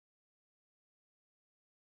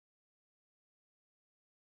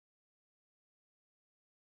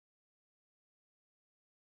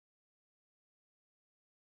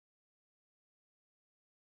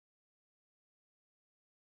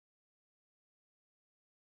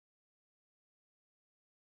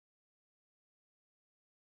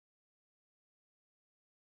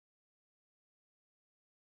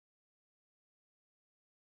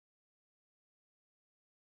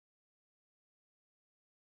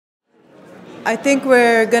I think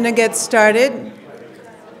we're going to get started.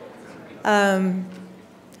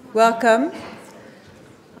 Welcome.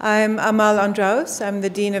 I'm Amal Andraus. I'm the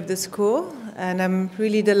Dean of the school, and I'm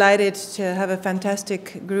really delighted to have a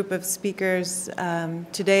fantastic group of speakers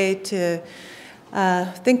today to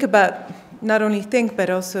think about, not only think,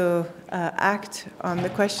 but also act on the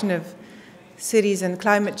question of cities and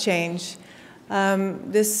climate change.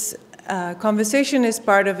 This conversation is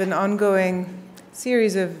part of an ongoing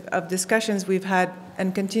series of discussions we've had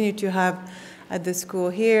and continue to have at the school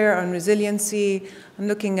here on resiliency, on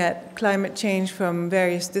looking at climate change from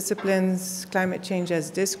various disciplines, climate change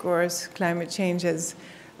as discourse, climate change as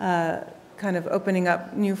kind of opening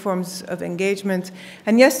up new forms of engagement.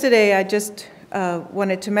 And yesterday, I just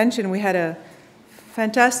wanted to mention we had a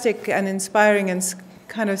fantastic and inspiring and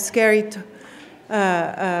kind of scary,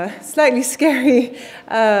 slightly scary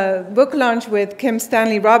book launch with Kim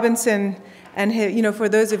Stanley Robinson. And for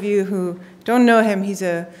those of you who don't know him, he's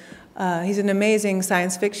an amazing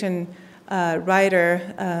science fiction writer,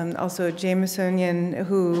 also a Jamesonian,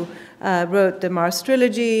 who wrote the Mars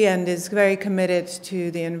trilogy and is very committed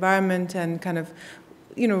to the environment and kind of,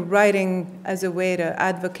 writing as a way to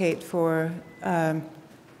advocate for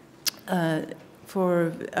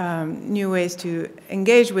new ways to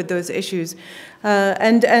engage with those issues.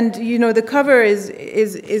 And the cover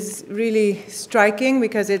is really striking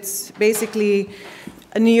because it's basically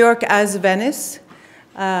New York as Venice.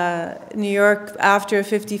 New York after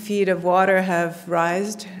 50 feet of water have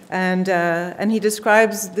rised, and he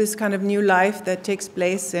describes this kind of new life that takes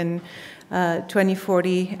place in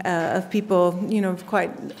 2040 of people,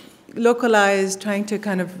 quite localized, trying to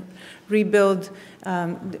kind of rebuild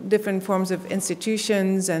different forms of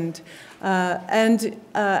institutions, and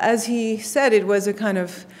as he said, it was a kind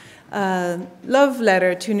of love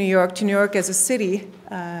letter to New York as a city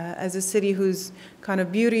whose kind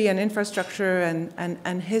of beauty and infrastructure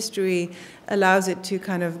and history allows it to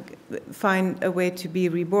kind of find a way to be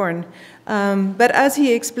reborn. But as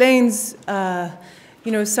he explains,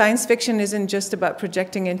 science fiction isn't just about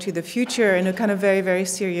projecting into the future in a kind of very, very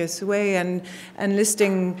serious way and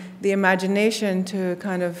enlisting the imagination to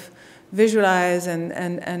kind of visualize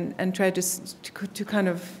and try to kind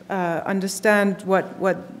of understand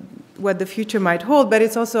what the future might hold, but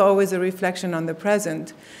it's also always a reflection on the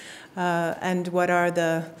present and what are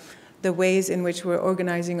the ways in which we're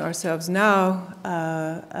organizing ourselves now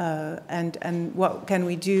and what can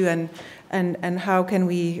we do and how can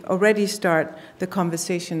we already start the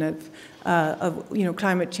conversation of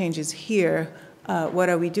climate change is here, what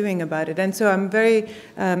are we doing about it? And so I'm very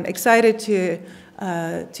excited to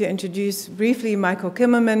introduce briefly Michael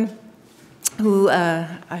Kimmelman, who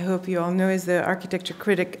I hope you all know is the architecture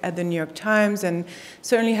critic at the New York Times and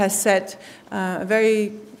certainly has set a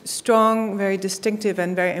very strong, very distinctive,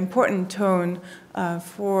 and very important tone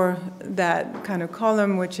for that kind of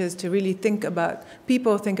column, which is to really think about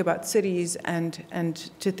people, think about cities, and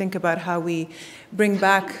to think about how we bring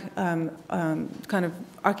back kind of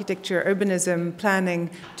architecture, urbanism, planning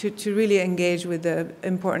to really engage with the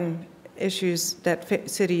important issues that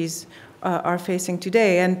cities are facing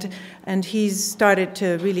today. And he's started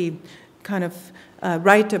to really kind of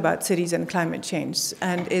write about cities and climate change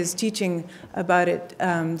and is teaching about it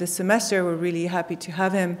this semester. We're really happy to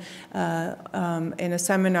have him in a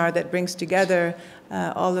seminar that brings together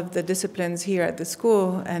all of the disciplines here at the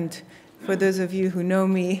school. And for those of you who know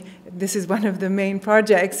me, this is one of the main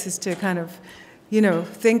projects, is to kind of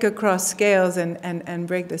think across scales and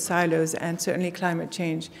break the silos, and certainly climate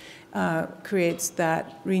change creates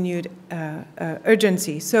that renewed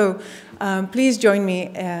urgency. So please join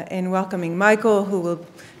me in welcoming Michael, who will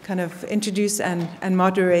kind of introduce and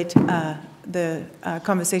moderate the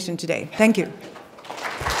conversation today. Thank you.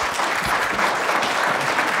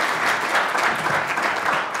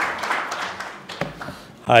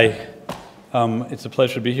 Hi. It's a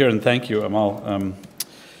pleasure to be here, and thank you, Amal.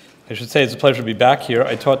 I should say it's a pleasure to be back here.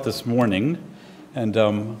 I taught this morning, and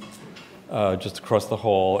just across the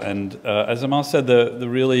hall. And as Amal said, the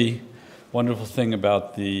really wonderful thing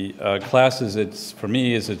about the classes, for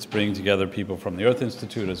me, is it's bringing together people from the Earth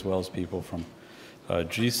Institute as well as people from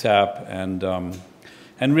GSAPP,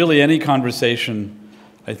 and really any conversation,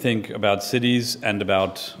 I think, about cities and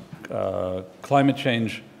about climate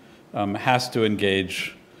change has to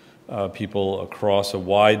engage people across a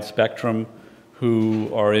wide spectrum who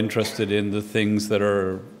are interested in the things that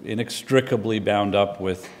are inextricably bound up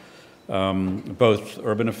with both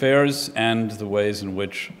urban affairs and the ways in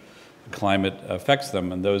which climate affects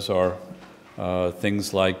them. And those are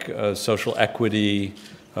things like social equity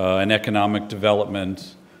and economic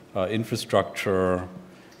development, infrastructure,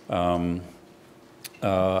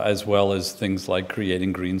 as well as things like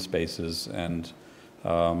creating green spaces and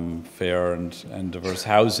fair and diverse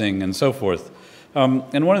housing and so forth.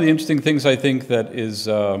 And one of the interesting things I think that is,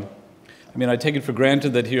 I mean, I take it for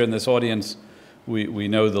granted that here in this audience we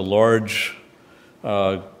know the large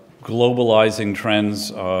globalizing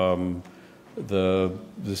trends.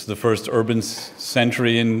 This is the first urban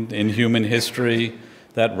century in human history.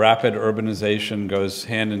 That rapid urbanization goes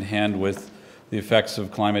hand in hand with the effects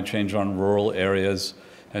of climate change on rural areas,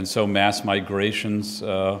 and so mass migrations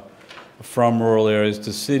from rural areas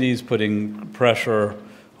to cities, putting pressure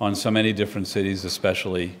on so many different cities,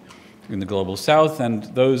 especially in the global south. And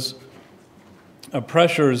those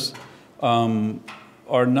pressures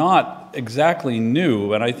are not exactly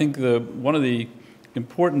new. And I think one of the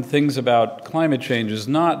important things about climate change is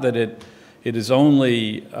not that it is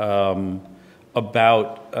only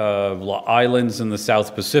about islands in the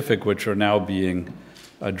South Pacific, which are now being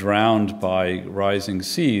drowned by rising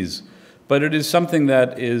seas, but it is something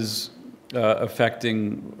that is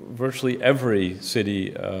affecting virtually every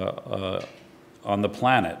city on the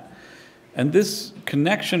planet. And this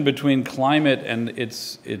connection between climate and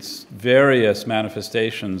its various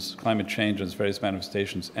manifestations, climate change and its various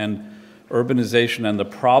manifestations, and urbanization and the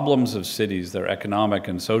problems of cities, their economic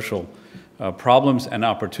and social problems and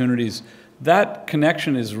opportunities, that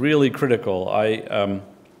connection is really critical.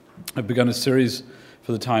 I've begun a series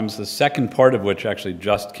for the Times, the second part of which actually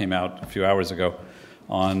just came out a few hours ago,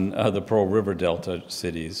 on the Pearl River Delta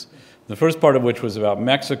cities. The first part of which was about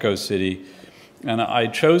Mexico City, and I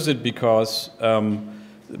chose it because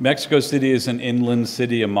Mexico City is an inland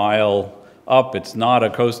city a mile up. It's not a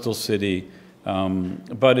coastal city,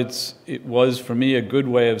 but it was, for me, a good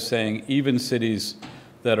way of saying even cities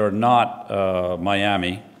that are not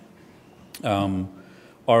Miami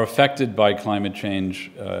are affected by climate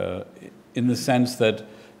change in the sense that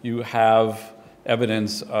you have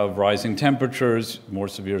evidence of rising temperatures, more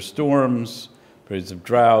severe storms, periods of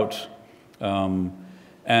drought, and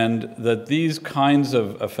that these kinds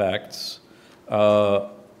of effects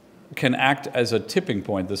can act as a tipping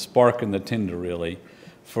point, the spark in the tinder, really,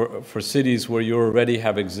 for cities where you already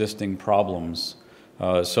have existing problems,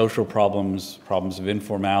 social problems, problems of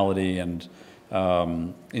informality, and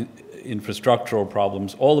infrastructural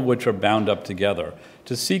problems, all of which are bound up together.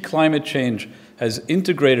 To see climate change as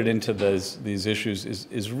integrated into these issues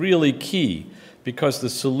is really key, because the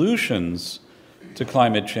solutions to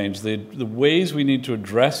climate change, the ways we need to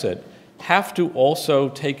address it, have to also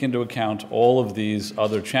take into account all of these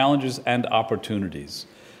other challenges and opportunities.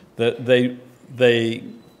 I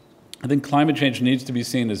think climate change needs to be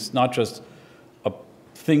seen as not just a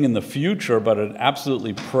thing in the future, but an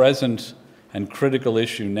absolutely present and critical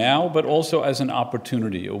issue now, but also as an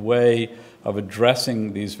opportunity, a way of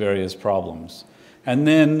addressing these various problems. And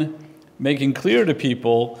then making clear to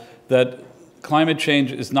people that climate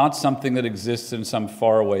change is not something that exists in some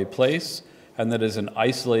faraway place and that is an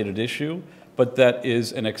isolated issue, but that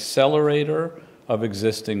is an accelerator of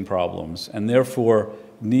existing problems, and therefore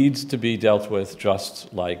needs to be dealt with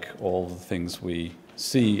just like all the things we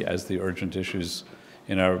see as the urgent issues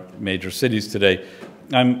in our major cities today.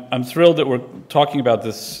 I'm thrilled that we're talking about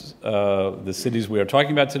this, the cities we are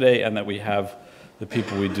talking about today, and that we have the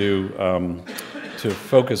people we do to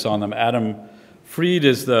focus on them. Adam Freed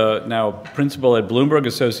is the now principal at Bloomberg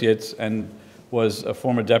Associates and was a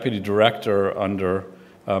former deputy director under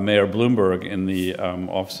Mayor Bloomberg in the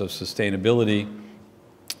Office of Sustainability.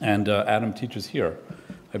 And Adam teaches here,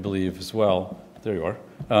 I believe, as well. There you are.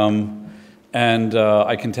 And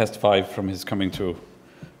I can testify from his coming to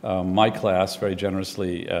my class very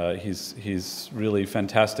generously. He's really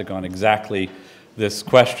fantastic on exactly this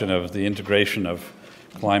question of the integration of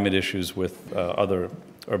climate issues with other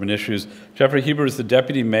urban issues. Jeffrey Hebert is the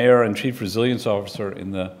deputy mayor and chief resilience officer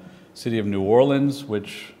in the city of New Orleans,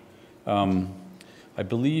 which I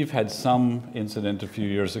believe had some incident a few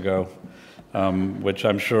years ago, which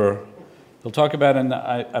I'm sure he'll talk about, and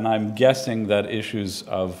I'm guessing that issues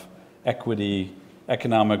of equity,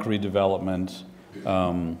 economic redevelopment,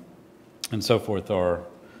 and so forth are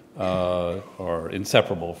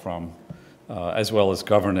inseparable from, as well as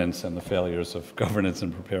governance and the failures of governance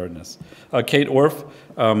and preparedness. Kate Orff,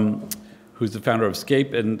 who's the founder of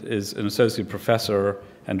SCAPE and is an associate professor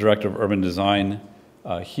and director of urban design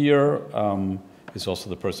here, is also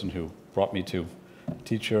the person who brought me to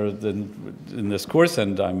teach her in this course,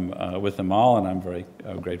 and I'm with them all, and I'm very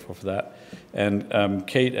grateful for that. And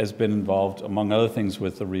Kate has been involved, among other things,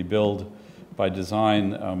 with the Rebuild by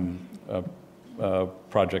Design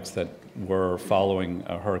projects that were following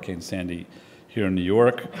Hurricane Sandy here in New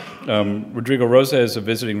York. Rodrigo Rosa is a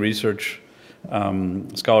visiting research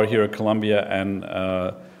scholar here at Columbia and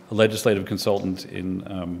a legislative consultant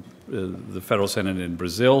in the federal Senate in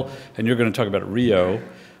Brazil. And you're going to talk about Rio,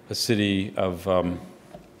 a city of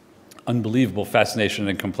unbelievable fascination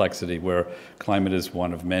and complexity, where climate is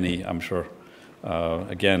one of many, I'm sure,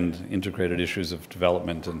 again, integrated issues of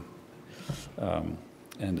development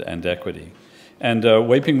and equity. And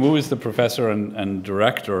Weiping Wu is the professor and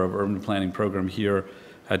director of urban planning program here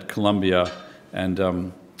at Columbia, and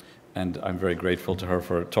I'm very grateful to her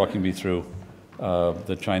for talking me through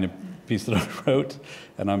the China piece that I wrote,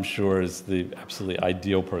 and I'm sure is the absolutely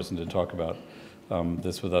ideal person to talk about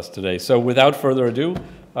this with us today. So without further ado,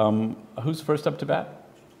 who's first up to bat?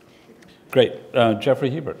 Great, Jeffrey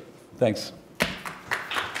Hebert. Thanks.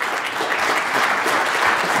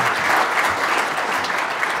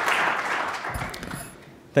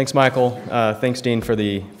 Thanks, Michael. Thanks, Dean, for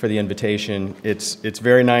the invitation. It's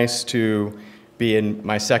very nice to be in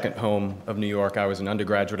my second home of New York. I was an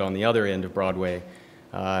undergraduate on the other end of Broadway,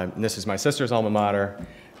 and this is my sister's alma mater.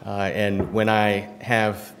 And when I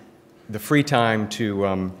have the free time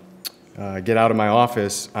to get out of my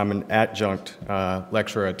office, I'm an adjunct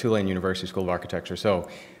lecturer at Tulane University School of Architecture. So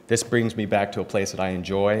this brings me back to a place that I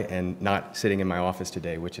enjoy and not sitting in my office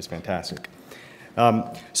today, which is fantastic.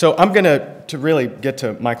 So I'm going to really get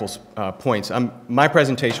to Michael's points. My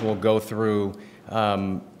presentation will go through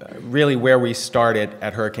really where we started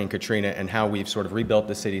at Hurricane Katrina and how we've sort of rebuilt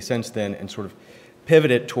the city since then and sort of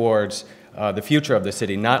pivoted towards the future of the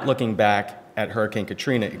city, not looking back at Hurricane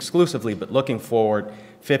Katrina exclusively, but looking forward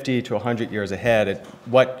 50 to 100 years ahead at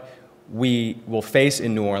what we will face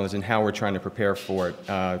in New Orleans and how we're trying to prepare for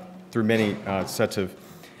it through many sets of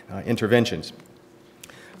interventions.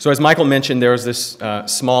 So as Michael mentioned, there was this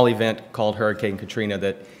small event called Hurricane Katrina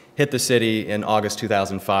that hit the city in August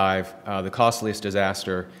 2005, the costliest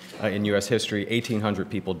disaster in U.S. history. 1,800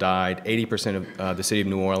 people died. 80% of the city of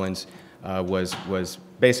New Orleans was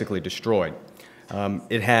basically destroyed.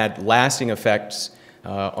 It had lasting effects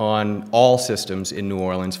on all systems in New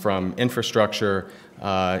Orleans, from infrastructure,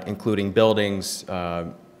 including buildings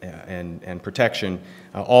and protection,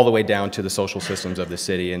 all the way down to the social systems of the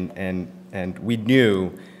city. And we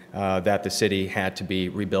knew that the city had to be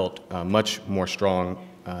rebuilt much more strong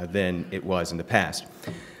than it was in the past.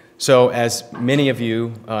 So as many of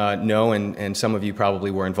you know, and some of you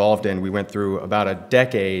probably were involved in, we went through about a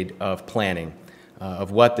decade of planning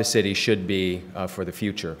of what the city should be for the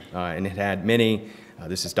future. And it had many,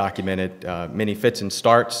 this is documented, many fits and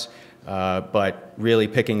starts, but really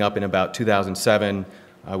picking up in about 2007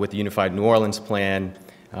 with the Unified New Orleans Plan,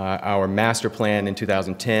 our master plan in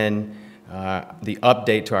 2010, the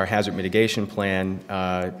update to our hazard mitigation plan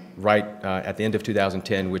right at the end of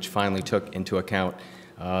 2010, which finally took into account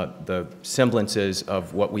the semblances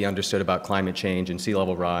of what we understood about climate change and sea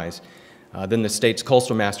level rise. Then the state's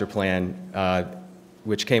coastal master plan,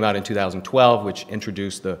 which came out in 2012, which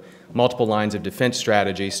introduced the multiple lines of defense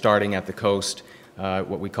strategy, starting at the coast,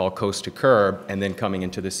 what we call coast to curb, and then coming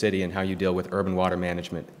into the city and how you deal with urban water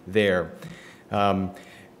management there.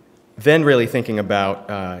 Then really thinking about,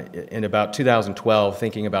 in about 2012,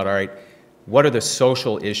 thinking about, all right, what are the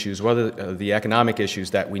social issues, what are the economic issues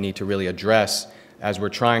that we need to really address as we're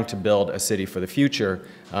trying to build a city for the future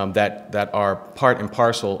that are part and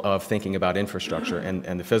parcel of thinking about infrastructure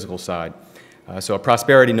and the physical side. So a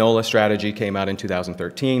prosperity NOLA strategy came out in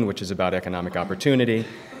 2013, which is about economic opportunity.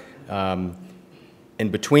 In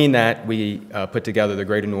between that, we put together the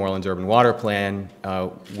Greater New Orleans Urban Water Plan,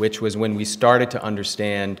 which was when we started to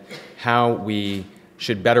understand how we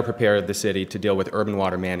should better prepare the city to deal with urban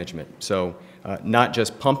water management. So not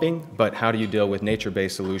just pumping, but how do you deal with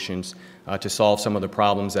nature-based solutions to solve some of the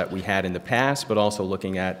problems that we had in the past, but also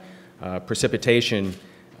looking at precipitation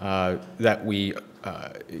that we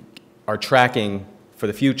are tracking for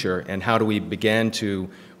the future, and how do we begin to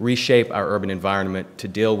reshape our urban environment to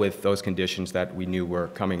deal with those conditions that we knew were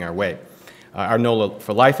coming our way. Our NOLA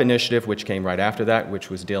for Life initiative, which came right after that, which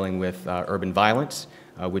was dealing with urban violence,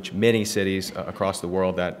 which many cities across the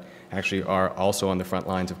world that actually are also on the front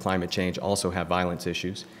lines of climate change also have violence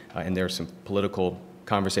issues, and there are some political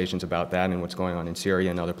conversations about that and what's going on in Syria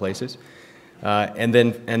and other places. And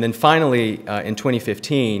then finally, in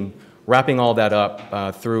 2015, wrapping all that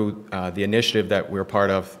up through the initiative that we're part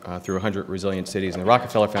of through 100 Resilient Cities and the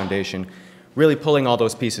Rockefeller Foundation, really pulling all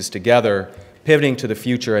those pieces together, pivoting to the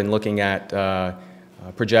future and looking at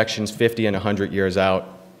projections 50 and 100 years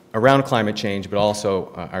out around climate change, but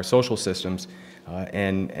also our social systems,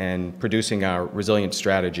 and producing our resilience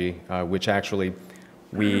strategy, which actually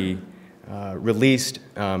we released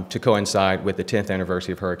to coincide with the 10th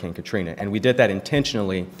anniversary of Hurricane Katrina. And we did that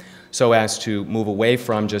intentionally so as to move away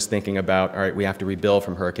from just thinking about, all right, we have to rebuild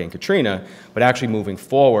from Hurricane Katrina, but actually moving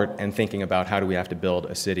forward and thinking about how do we have to build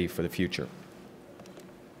a city for the future.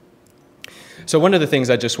 So one of the things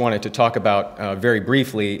I just wanted to talk about very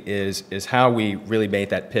briefly is how we really made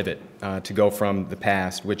that pivot to go from the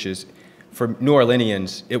past, which is, for New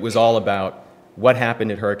Orleanians, it was all about what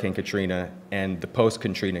happened at Hurricane Katrina and the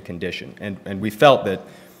post-Katrina condition. And we felt that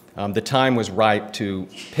the time was ripe to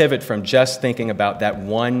pivot from just thinking about that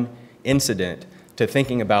one incident to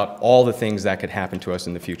thinking about all the things that could happen to us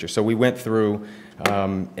in the future. So we went through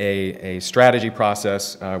a strategy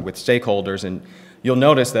process with stakeholders, and you'll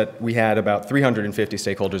notice that we had about 350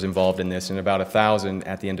 stakeholders involved in this and about 1,000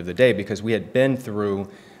 at the end of the day, because we had been through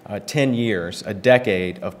 10 years, a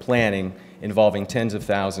decade of planning involving tens of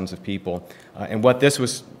thousands of people. And what this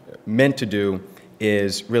was meant to do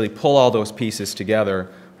is really pull all those pieces together,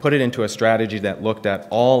 put it into a strategy that looked at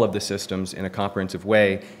all of the systems in a comprehensive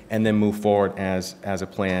way, and then move forward as a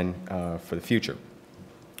plan for the future.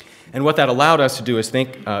 And what that allowed us to do is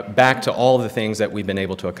think back to all of the things that we've been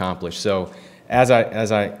able to accomplish. So as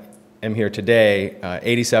I am here today,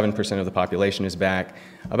 87% of the population is back.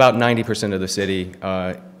 About 90% of the city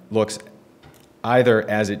looks either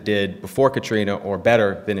as it did before Katrina or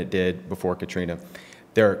better than it did before Katrina.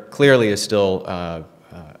 There clearly is still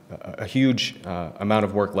a huge amount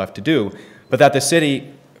of work left to do, but that the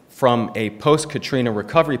city, from a post-Katrina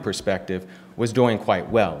recovery perspective, was doing quite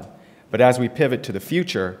well. But as we pivot to the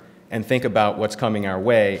future and think about what's coming our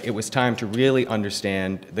way, it was time to really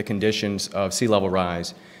understand the conditions of sea level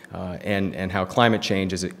rise and how climate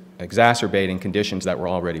change is exacerbating conditions that were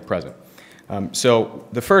already present. So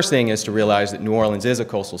the first thing is to realize that New Orleans is a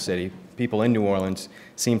coastal city. People in New Orleans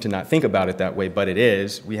seem to not think about it that way, but it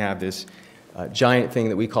is. We have this giant thing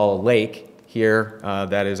that we call a lake here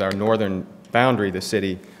that is our northern boundary, the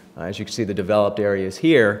city. As you can see, the developed areas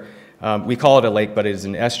here. We call it a lake, but it is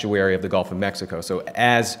an estuary of the Gulf of Mexico. So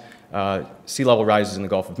as sea level rises in the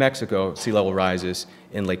Gulf of Mexico, sea level rises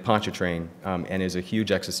in Lake Pontchartrain and is a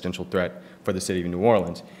huge existential threat for the city of New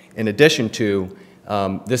Orleans. In addition to,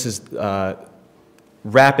 this is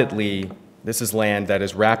land that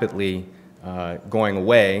is rapidly going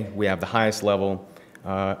away. We have the highest level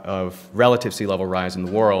of relative sea level rise in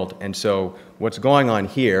the world. And so what's going on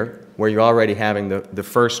here, where you're already having the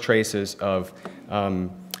first traces of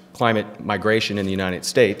climate migration in the United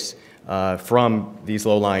States from these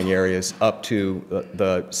low-lying areas up to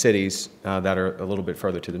the cities that are a little bit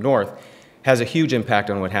further to the north, has a huge impact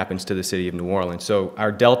on what happens to the city of New Orleans. So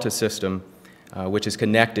our delta system, which is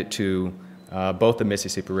connected to both the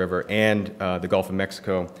Mississippi River and the Gulf of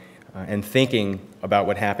Mexico, and thinking about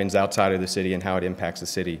what happens outside of the city and how it impacts the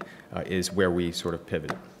city is where we sort of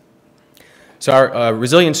pivoted. So our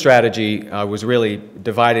resilience strategy was really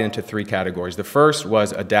divided into three categories. The first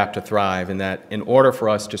was adapt to thrive, and that in order for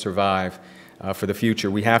us to survive for the future,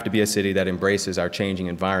 we have to be a city that embraces our changing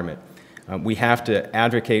environment. We have to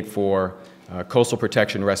advocate for coastal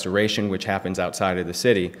protection restoration, which happens outside of the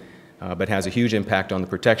city, but has a huge impact on the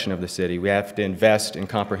protection of the city. We have to invest in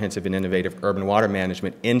comprehensive and innovative urban water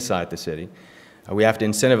management inside the city. We have to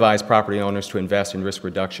incentivize property owners to invest in risk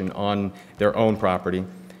reduction on their own property.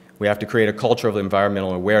 We have to create a culture of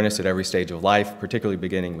environmental awareness at every stage of life, particularly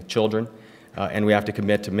beginning with children. And we have to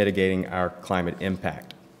commit to mitigating our climate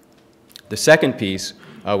impact. The second piece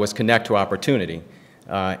was connect to opportunity.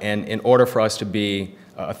 And in order for us to be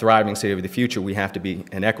a thriving city of the future, we have to be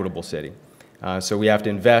an equitable city. So we have to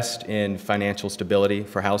invest in financial stability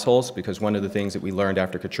for households, because one of the things that we learned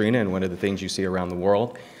after Katrina, and one of the things you see around the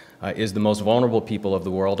world, is the most vulnerable people of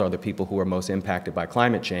the world are the people who are most impacted by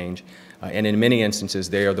climate change. And in many instances,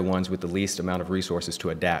 they are the ones with the least amount of resources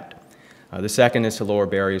to adapt. The second is to lower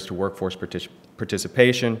barriers to workforce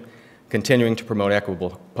participation, continuing to promote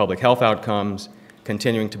equitable public health outcomes,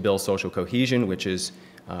 continuing to build social cohesion, which is,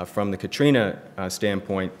 from the Katrina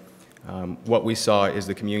standpoint, what we saw is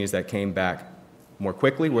the communities that came back more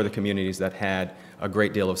quickly were the communities that had a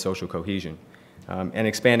great deal of social cohesion. And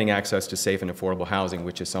expanding access to safe and affordable housing,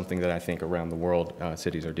 which is something that I think around the world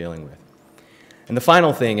cities are dealing with. And the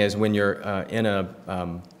final thing is, when you're in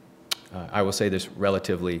I will say this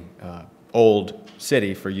relatively old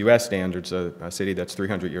city for US standards, a city that's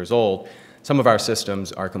 300 years old, some of our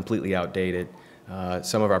systems are completely outdated.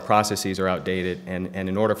 Some of our processes are outdated, and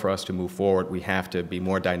in order for us to move forward, we have to be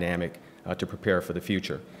more dynamic to prepare for the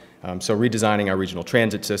future. So redesigning our regional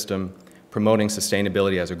transit system, promoting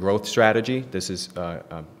sustainability as a growth strategy. This is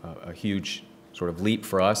a huge sort of leap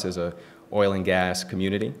for us as an oil and gas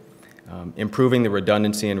community. improving the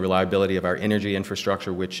redundancy and reliability of our energy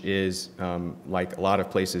infrastructure, which is, like a lot of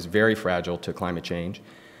places, very fragile to climate change.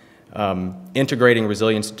 Integrating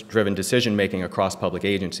resilience-driven decision-making across public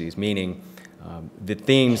agencies, meaning the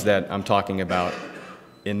themes that I'm talking about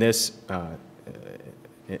in this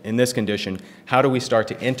condition, how do we start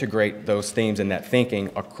to integrate those themes and that thinking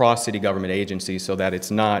across city government agencies so that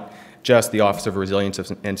it's not just the Office of Resilience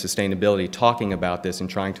and Sustainability talking about this and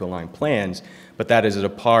trying to align plans, but that is a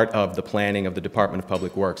part of the planning of the Department of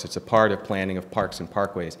Public Works. It's a part of planning of parks and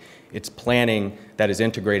parkways. It's planning that is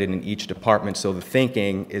integrated in each department, so the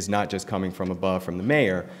thinking is not just coming from above from the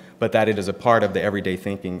mayor, but that it is a part of the everyday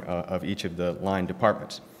thinking of each of the line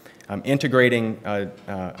departments. Investing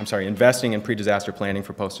in pre-disaster planning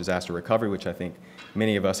for post-disaster recovery, which I think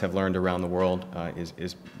many of us have learned around the world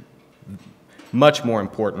is much more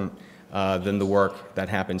important than the work that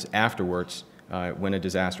happens afterwards when a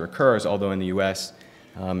disaster occurs, although in the U.S.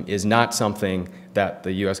 Is not something that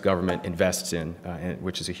the U.S. government invests in,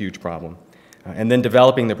 which is a huge problem. And then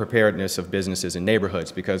developing the preparedness of businesses and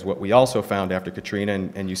neighborhoods, because what we also found after Katrina,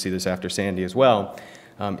 and you see this after Sandy as well,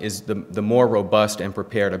 is the more robust and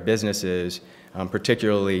prepared a business is,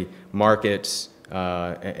 particularly markets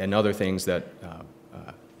and other things that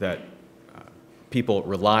people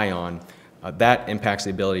rely on, that impacts the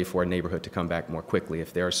ability for a neighborhood to come back more quickly.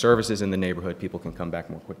 If there are services in the neighborhood, people can come back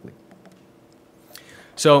more quickly.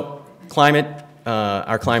 So climate,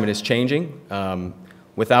 our climate is changing.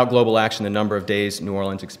 Without global action, the number of days New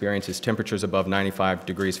Orleans experiences temperatures above 95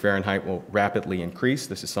 degrees Fahrenheit will rapidly increase.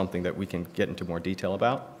 This is something that we can get into more detail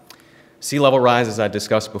about. Sea level rise, as I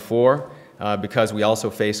discussed before, because we also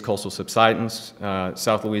face coastal subsidence.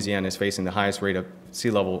 South Louisiana is facing the highest rate of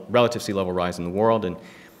relative sea level rise in the world, and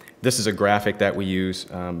this is a graphic that we use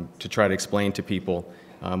to try to explain to people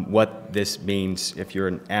what this means if you're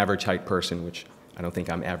an average height person, which I don't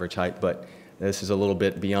think I'm average height, but this is a little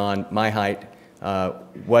bit beyond my height.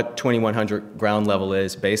 What 2100 ground level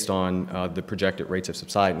is based on the projected rates of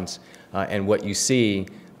subsidence and what you see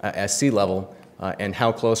as sea level and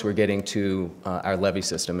how close we're getting to our levee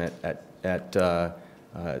system at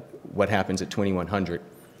what happens at 2100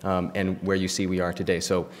 and where you see we are today.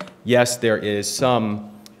 So yes, there is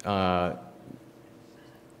some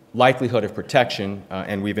likelihood of protection,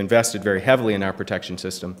 and we've invested very heavily in our protection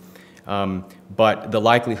system, but the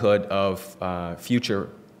likelihood of future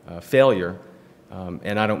failure,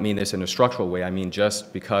 and I don't mean this in a structural way, I mean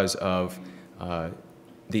just because of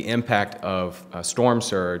the impact of storm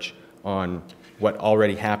surge on what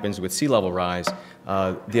already happens with sea level rise,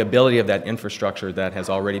 the ability of that infrastructure that has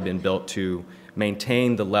already been built to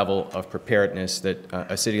maintain the level of preparedness that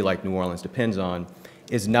a city like New Orleans depends on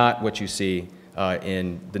is not what you see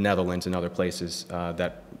in the Netherlands and other places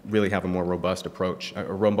that really have a more robust approach,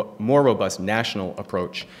 more robust national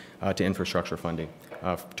approach to infrastructure funding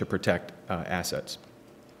to protect assets.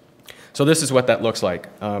 So this is what that looks like.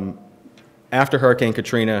 After Hurricane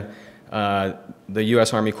Katrina, the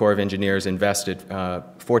U.S. Army Corps of Engineers invested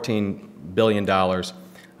 $14 billion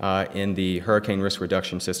in the hurricane risk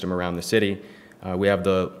reduction system around the city. We have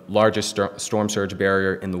the largest storm surge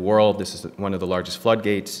barrier in the world. This is one of the largest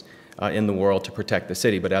floodgates in the world to protect the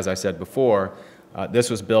city. But as I said before, this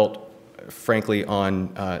was built, frankly,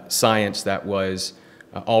 on science that was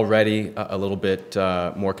already a little bit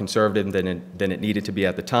more conservative than it needed to be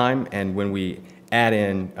at the time. And when we add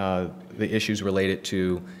in the issues related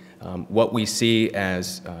to what we see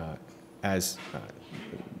as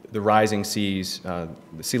the rising seas, the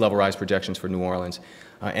sea level rise projections for New Orleans,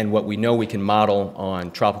 and what we know we can model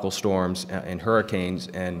on tropical storms and hurricanes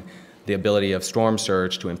and the ability of storm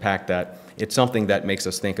surge to impact that, it's something that makes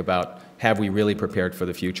us think about, have we really prepared for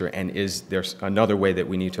the future, and is there another way that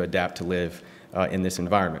we need to adapt to live in this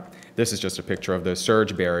environment? This is just a picture of the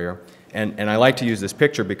surge barrier, and I like to use this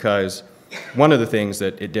picture because one of the things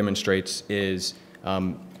that it demonstrates is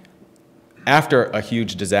after a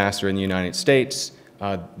huge disaster in the United States,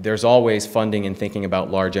 there's always funding and thinking about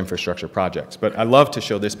large infrastructure projects. But I love to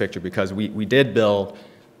show this picture because we did build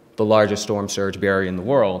the largest storm surge barrier in the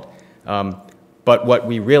world. But what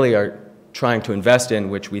we really are trying to invest in,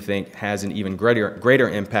 which we think has an even greater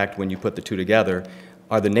impact when you put the two together,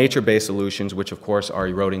 are the nature-based solutions, which of course are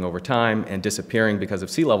eroding over time and disappearing because of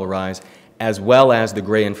sea level rise, as well as the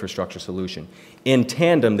gray infrastructure solution. In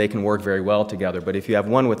tandem, they can work very well together, but if you have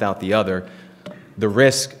one without the other, the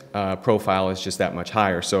risk profile is just that much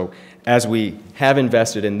higher. So as we have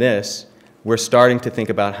invested in this, we're starting to think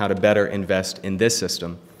about how to better invest in this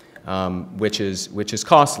system, which is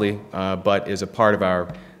costly, but is a part of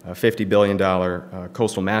our $50 billion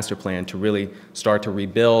coastal master plan to really start to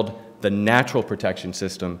rebuild the natural protection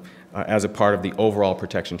system as a part of the overall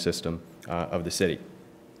protection system of the city.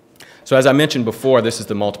 So as I mentioned before, this is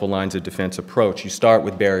the multiple lines of defense approach. You start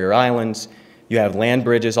with barrier islands, you have land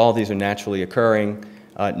bridges, all these are naturally occurring,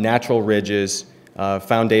 natural ridges,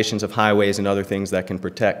 foundations of highways and other things that can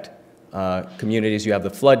protect communities. You have the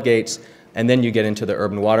floodgates, and then you get into the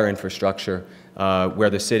urban water infrastructure where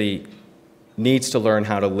the city needs to learn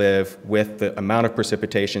how to live with the amount of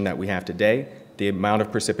precipitation that we have today, the amount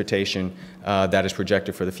of precipitation that is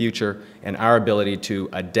projected for the future, and our ability to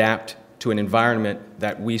adapt to an environment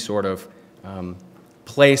that we sort of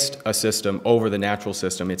placed a system over the natural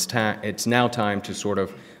system. It's now time to sort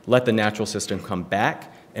of let the natural system come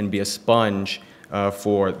back and be a sponge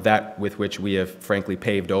for that with which we have frankly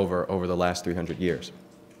paved over the last 300 years.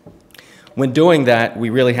 When doing that, we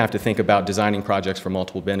really have to think about designing projects for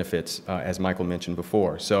multiple benefits, as Michael mentioned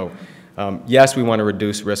before. So yes, we want to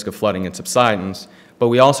reduce risk of flooding and subsidence, but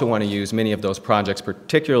we also want to use many of those projects,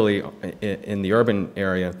 particularly in the urban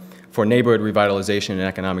area, for neighborhood revitalization and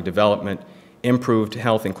economic development, improved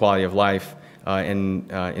health and quality of life, and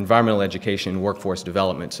environmental education and workforce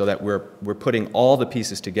development, so that we're putting all the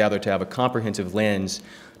pieces together to have a comprehensive lens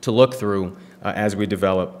to look through as we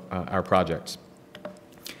develop our projects.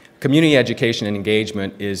 Community education and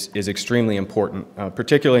engagement is extremely important,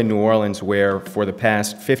 particularly in New Orleans, where for the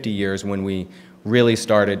past 50 years, when we really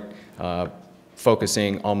started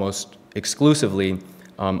focusing almost exclusively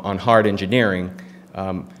on hard engineering,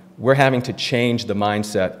 we're having to change the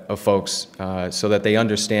mindset of folks so that they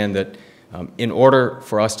understand that in order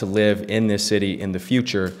for us to live in this city in the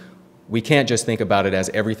future, we can't just think about it as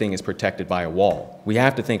everything is protected by a wall. We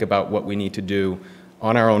have to think about what we need to do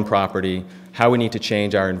on our own property, how we need to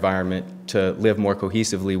change our environment to live more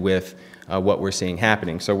cohesively with what we're seeing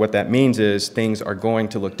happening. So what that means is things are going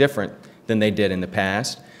to look different than they did in the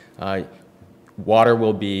past. Water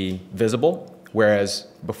will be visible, whereas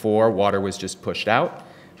before water was just pushed out.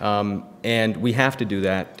 And we have to do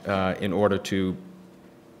that in order to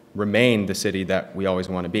remain the city that we always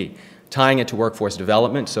want to be. Tying it to workforce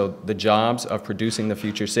development, so the jobs of producing the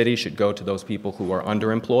future city should go to those people who are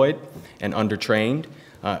underemployed and undertrained.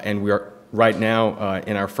 And we are right now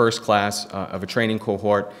in our first class of a training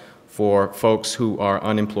cohort for folks who are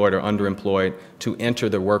unemployed or underemployed to enter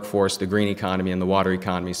the workforce, the green economy and the water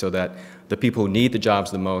economy, so that the people who need the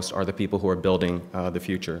jobs the most are the people who are building the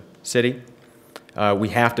future city. We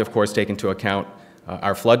have to, of course, take into account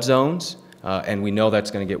our flood zones, and we know that's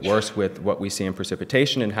going to get worse with what we see in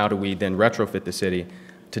precipitation, and how do we then retrofit the city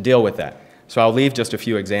to deal with that. So I'll leave just a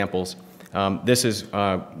few examples. This is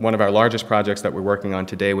one of our largest projects that we're working on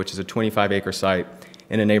today, which is a 25-acre site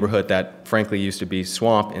in a neighborhood that frankly used to be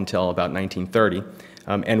swamp until about 1930.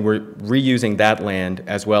 And we're reusing that land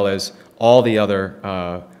as well as all the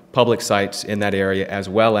other public sites in that area, as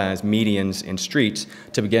well as medians and streets,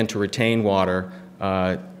 to begin to retain water,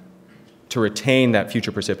 to retain that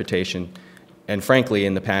future precipitation. And frankly,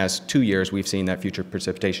 in the past 2 years, we've seen that future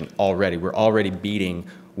precipitation already. We're already beating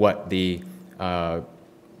what we've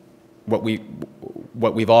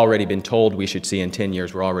already been told we should see in 10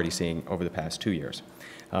 years, we're already seeing over the past 2 years.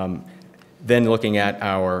 Then looking at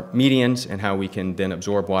our medians and how we can then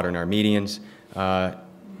absorb water in our medians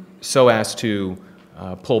so as to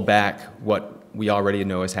pull back what we already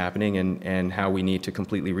know is happening, and how we need to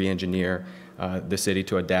completely re-engineer the city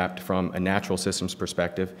to adapt from a natural systems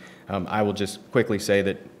perspective. I will just quickly say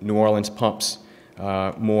that New Orleans pumps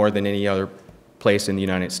more than any other place in the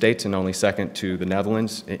United States, and only second to the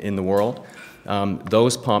Netherlands in the world.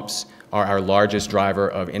 Those pumps are our largest driver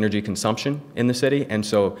of energy consumption in the city, and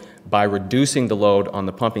so by reducing the load on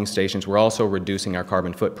the pumping stations, we're also reducing our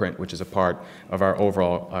carbon footprint, which is a part of our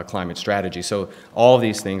overall climate strategy. So all of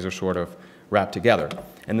these things are sort of wrapped together.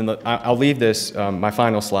 And then I'll leave this, my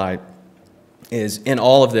final slide, is in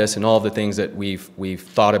all of this and all of the things that we've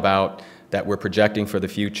thought about, that we're projecting for the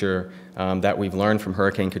future, that we've learned from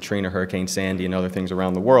Hurricane Katrina, Hurricane Sandy, and other things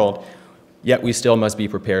around the world, yet we still must be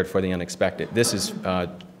prepared for the unexpected. This is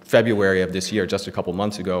February of this year, just a couple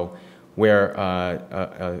months ago, where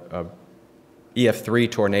a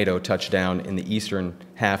EF3 tornado touched down in the eastern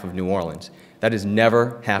half of New Orleans. That has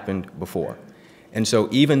never happened before. And so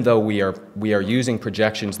even though we are using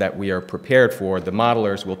projections that we are prepared for, the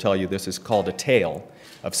modelers will tell you this is called a tail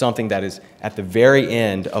of something that is at the very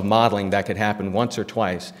end of modeling that could happen once or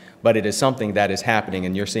twice, but it is something that is happening,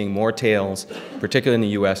 and you're seeing more tails, particularly in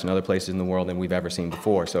the US and other places in the world, than we've ever seen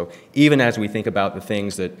before. So even as we think about the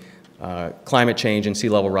things that climate change and sea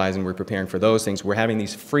level rise, and we're preparing for those things, we're having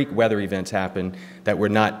these freak weather events happen that we're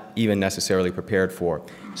not even necessarily prepared for.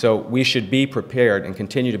 So we should be prepared and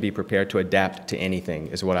continue to be prepared to adapt to anything,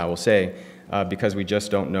 is what I will say. because we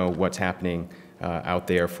just don't know what's happening out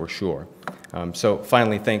there for sure. So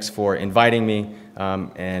finally, thanks for inviting me,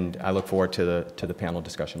 and I look forward to the panel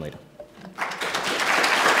discussion later.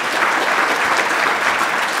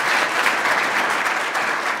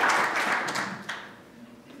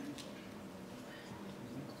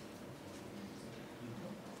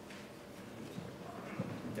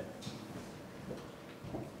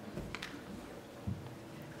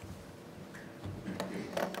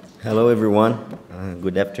 Hello, everyone.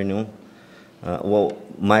 Good afternoon. Well,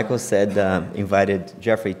 Michael said invited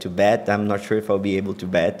Jeffrey to bat. I'm not sure if I'll be able to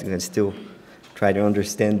bat. I still try to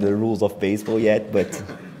understand the rules of baseball yet, but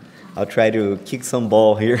I'll try to kick some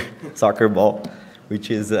ball here, soccer ball,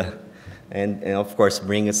 which is, and of course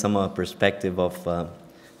bring us some perspective of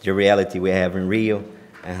the reality we have in Rio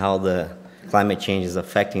and how the climate change is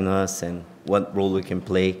affecting us and what role we can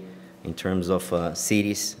play in terms of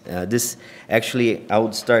cities. This actually, I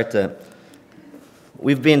would start,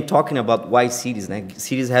 we've been talking about why cities.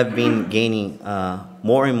 Cities have been gaining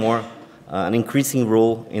more and more an increasing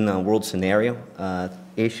role in a world scenario.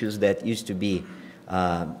 Issues that used to be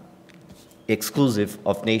exclusive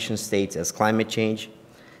of nation states as climate change,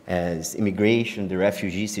 as immigration, the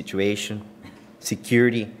refugee situation,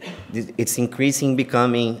 security. It's increasing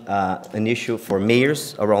becoming an issue for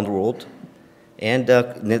mayors around the world and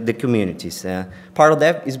the communities. Part of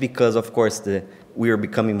that is because, of course, we are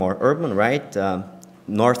becoming more urban, right?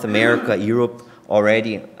 North America, Europe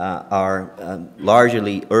already are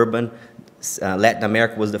largely urban. Latin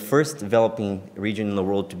America was the first developing region in the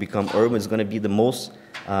world to become urban. It's going to be the most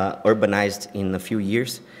urbanized in a few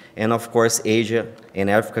years. And, of course, Asia and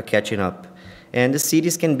Africa catching up. And the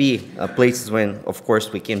cities can be places when, of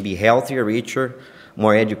course, we can be healthier, richer,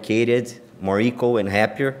 more educated, more equal and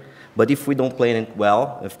happier. But if we don't plan it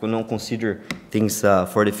well, if we don't consider things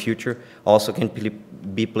for the future, also can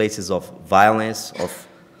be places of violence, of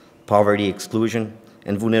poverty, exclusion,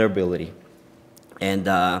 and vulnerability. And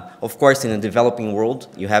of course, in a developing world,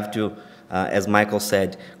 you have to, as Michael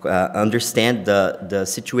said, understand the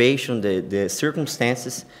situation, the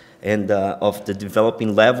circumstances, and of the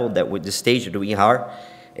developing level the stage that we are.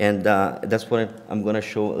 And that's what I'm going to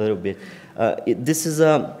show a little bit. This is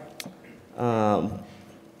an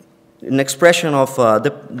expression of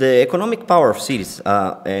the economic power of cities.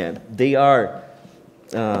 They are,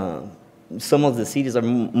 some of the cities are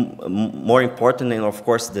more important than, of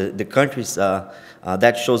course, the countries.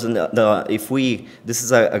 That shows, this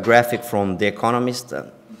is a graphic from The Economist.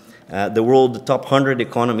 The top 100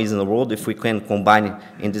 economies in the world, if we can combine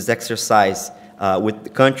in this exercise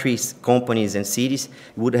with countries, companies, and cities,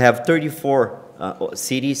 we would have 34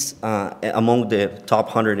 cities among the top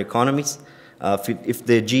 100 economies. If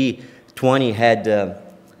the G20 had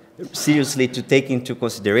seriously to take into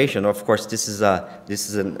consideration, of course, this is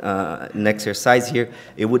an exercise here,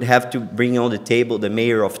 it would have to bring on the table the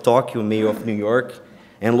mayor of Tokyo, mayor of New York,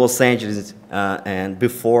 and Los Angeles, and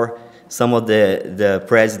before some of the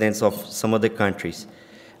presidents of some of the countries.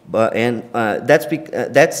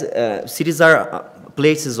 Cities are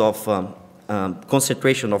places of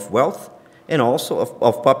concentration of wealth and also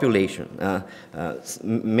of population.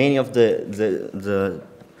 Many of the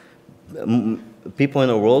people in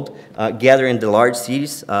the world gather in the large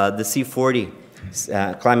cities. The C40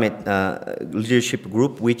 climate leadership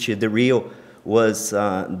group, which the Rio was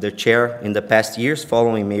the chair in the past years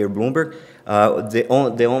following Mayor Bloomberg.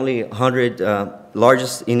 The only 100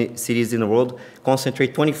 largest cities in the world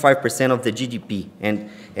concentrate 25% of the GDP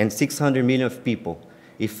and 600 million of people.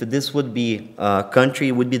 If this would be a country,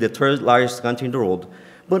 it would be the third largest country in the world.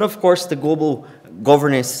 But of course, the global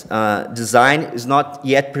governance design is not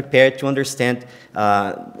yet prepared to understand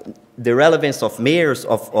the relevance of mayors,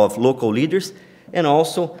 of local leaders, and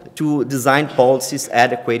also to design policies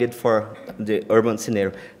adequate for the urban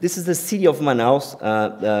scenario. This is the city of Manaus.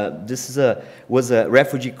 This was a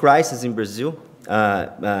refugee crisis in Brazil.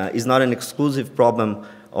 It's not an exclusive problem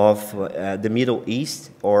of the Middle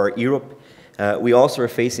East or Europe. We also are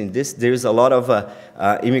facing this. There's a lot of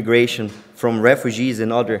immigration from refugees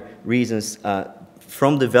and other reasons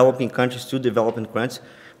from developing countries to developing countries.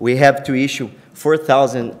 We have to issue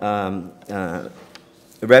 4,000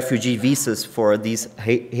 refugee visas for these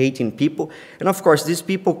Haitian people. And of course, these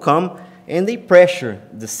people come and they pressure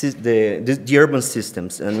the urban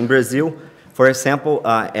systems. And in Brazil, for example,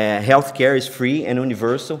 healthcare is free and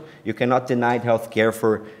universal. You cannot deny healthcare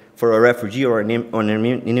for a refugee or an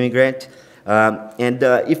immigrant.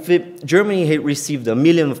 If Germany had received 1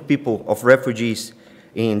 million people of refugees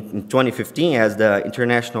in 2015, as the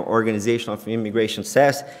International Organization of Immigration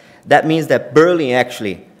says, that means that Berlin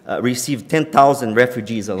actually receive 10,000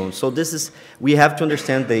 refugees alone. So we have to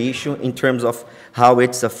understand the issue in terms of how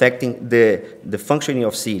it's affecting the functioning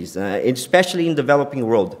of cities, especially in the developing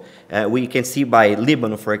world. We can see by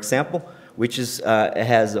Lebanon, for example, which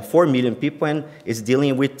has 4 million people and is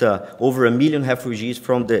dealing with over 1 million refugees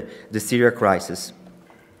from the Syria crisis.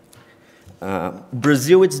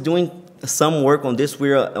 Brazil is doing some work on this.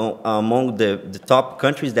 We're among the top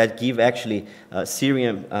countries that give actually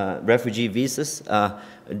Syrian refugee visas,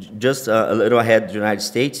 just a little ahead of the United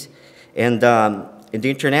States. And the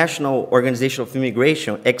International Organization of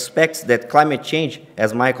Immigration expects that climate change,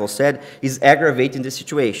 as Michael said, is aggravating the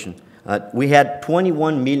situation. We had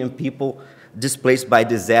 21 million people displaced by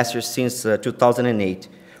disasters since 2008,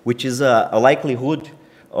 which is a likelihood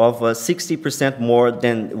of 60% more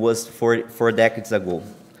than it was 4 decades ago.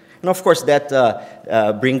 And of course, that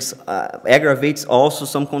aggravates also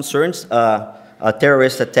some concerns. A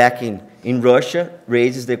terrorist attack in Russia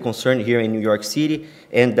raises the concern here in New York City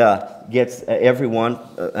and gets everyone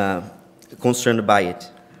concerned by it.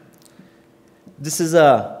 This is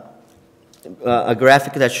a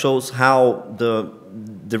graphic that shows how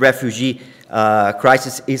the refugee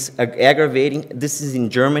crisis is aggravating. This is in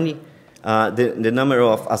Germany. The number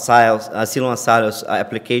of asylum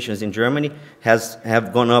applications in Germany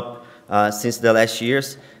have gone up since the last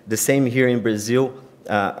years. The same here in Brazil,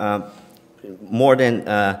 more than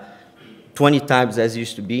 20 times as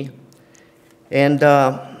used to be. And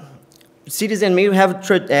cities and mayors have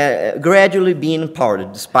gradually been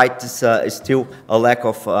empowered, despite this still a lack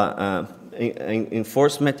of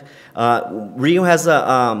enforcement. Rio has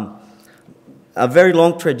a very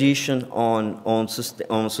long tradition on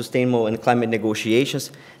sustainable and climate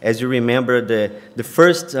negotiations. As you remember, the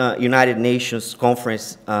first United Nations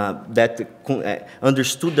conference that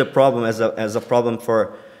understood the problem as a problem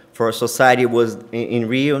for society was in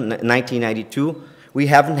Rio in 1992. We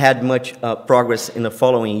haven't had much progress in the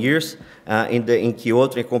following years in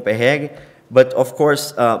Kyoto and Copenhagen. But of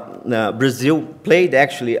course, Brazil played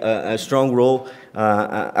actually a strong role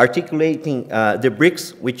articulating the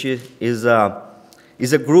BRICS, which is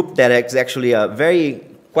a group that is actually a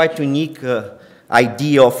quite unique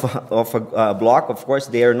idea of a bloc. Of course,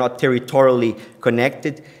 they are not territorially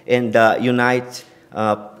connected and unite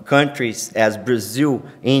countries as Brazil,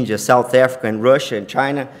 India, South Africa, and Russia and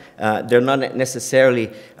China. They're not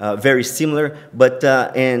necessarily very similar, but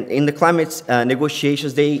in the climate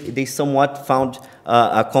negotiations, they somewhat found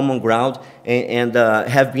a common ground and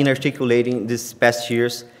have been articulating these past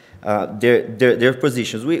years their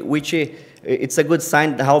positions, which it's a good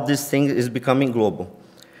sign how this thing is becoming global.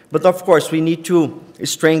 But of course, we need to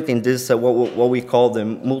strengthen this, what we call the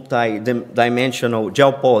multi-dimensional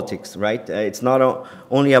geopolitics, right? It's not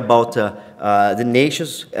only about the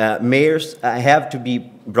nations. Mayors have to be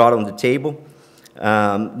brought on the table.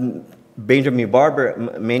 Benjamin Barber,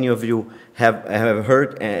 many of you have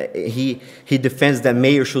heard, he defends that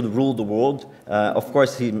mayors should rule the world. Of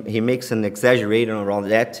course, he makes an exaggeration around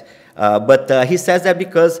that. But he says that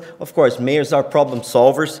because, of course, mayors are problem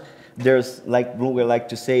solvers. There's, like Bloomberg like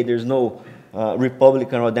to say, there's no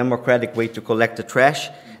Republican or Democratic way to collect the trash.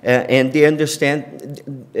 And they understand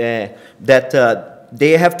that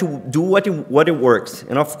they have to do what it works.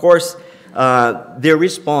 And of course, their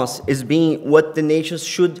response is being what the nations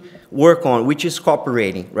should work on, which is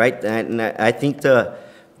cooperating, right? And I think the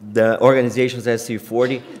organizations as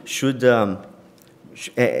C40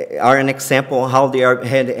 are an example of how they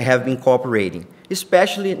have been cooperating,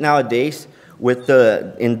 especially nowadays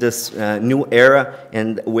in this new era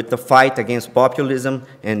and with the fight against populism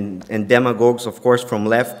and demagogues, of course, from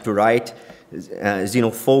left to right,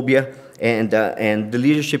 xenophobia, and the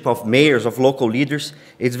leadership of mayors, of local leaders,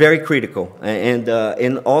 is very critical.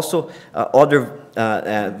 And also other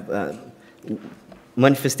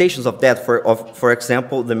manifestations of that. For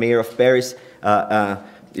example, the mayor of Paris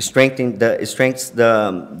strengthens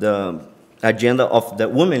the agenda of the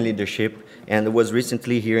women leadership, and was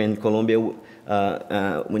recently here in Colombia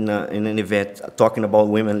in an event talking about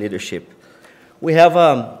women leadership. We have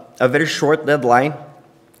a very short deadline.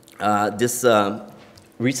 This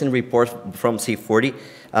recent report from C40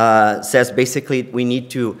 says basically we need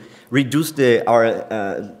to reduce our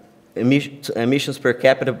emissions per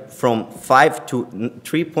capita from 5 to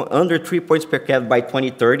under 3 points per capita by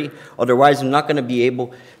 2030. Otherwise, we're not going to be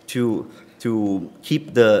able to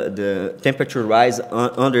keep the temperature rise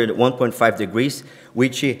under 1.5 degrees,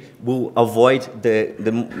 which will avoid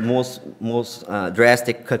the most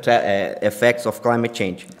drastic effects of climate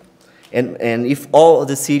change. And if all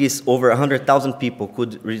the cities over 100,000 people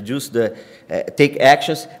could reduce take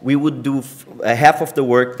actions, we would do half of the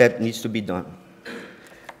work that needs to be done.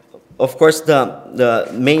 of course, the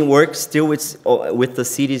main work still with the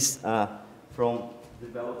cities from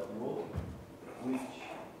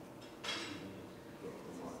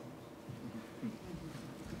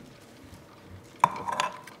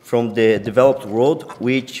developed world,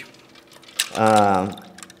 which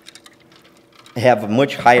have a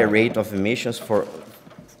much higher rate of emissions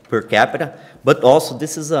per capita, but also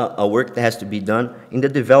this is a work that has to be done in the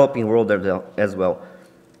developing world as well.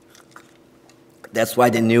 That's why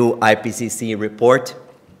the new IPCC report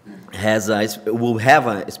will have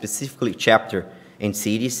a specifically chapter in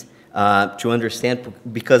cities to understand,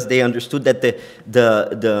 because they understood that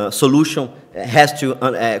the solution has to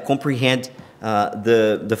comprehend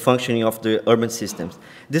the functioning of the urban systems.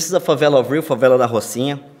 This is a favela of Rio, favela da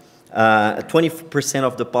Rocinha. 20%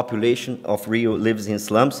 of the population of Rio lives in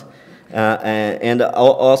slums. And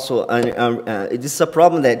also, this is a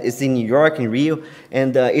problem that is in New York, in Rio,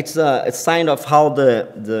 and it's a sign of how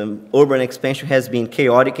the urban expansion has been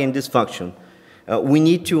chaotic and dysfunctional. We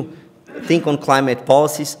need to think on climate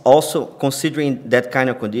policies, also considering that kind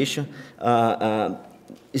of condition.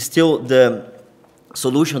 Still, the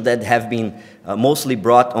solutions that have been mostly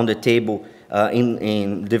brought on the table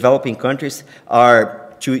in developing countries are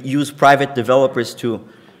to use private developers to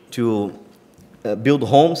build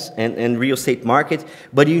homes and real estate market,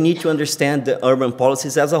 but you need to understand the urban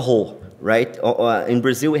policies as a whole, right? In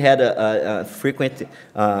Brazil, we had a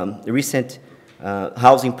recent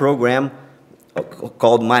housing program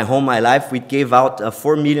called My Home, My Life. We gave out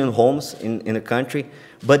 4 million homes in the country,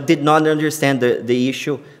 but did not understand the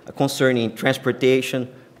issue concerning transportation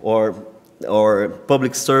or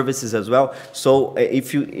public services as well. So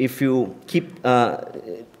if you keep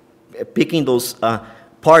picking those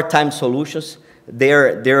part-time solutions,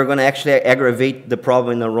 they're going to actually aggravate the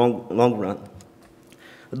problem in the long run.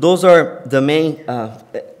 Those are the main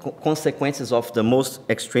consequences of the most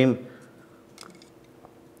extreme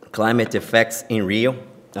climate effects in Rio,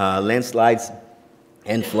 landslides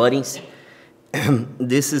and floodings.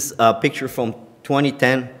 This is a picture from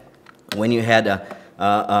 2010 when you had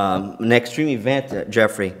an extreme event,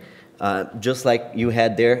 Jeffrey, just like you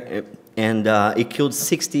had there, and it killed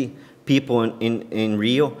 60 people in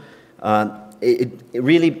Rio. It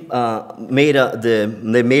really made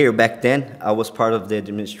the mayor back then, I was part of the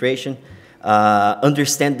administration,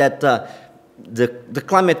 understand that the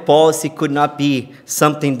climate policy could not be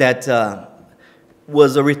something that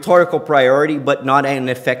was a rhetorical priority, but not an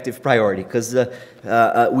effective priority, because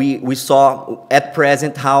we saw at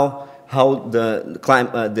present how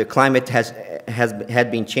the climate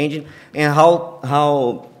had been changing and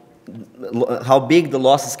how big the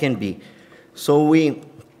losses can be. So we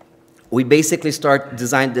basically start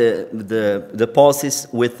design the policies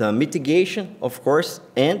with mitigation, of course,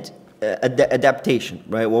 and adaptation,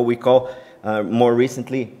 right? What we call more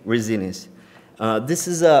recently resilience. This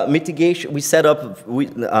is a mitigation. We set up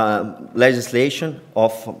legislation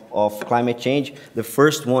of climate change. The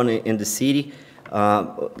first one in the city,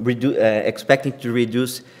 expecting to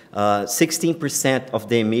reduce 16% of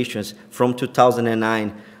the emissions from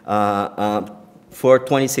 2009 for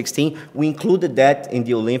 2016. We included that in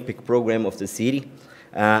the Olympic program of the city.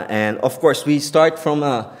 And of course, we start from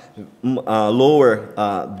a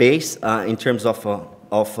lower base in terms of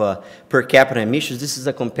per capita emissions. This is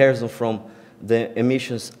a comparison from the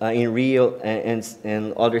emissions in Rio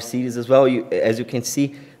and other cities as well. As you can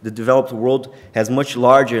see, the developed world has much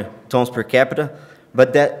larger tons per capita.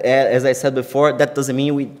 But that, as I said before, that doesn't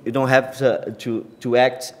mean we don't have to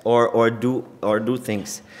act or do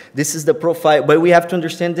things. This is the profile, but we have to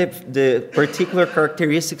understand the particular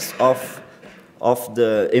characteristics of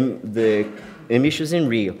the emissions in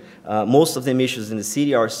Rio. Most of the emissions in the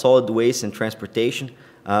city are solid waste and transportation.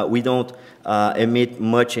 We don't emit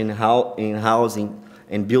much in housing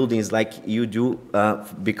and buildings like you do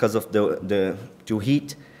because of to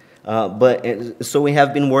heat. So we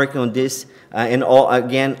have been working on this, and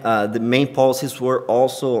again, the main policies were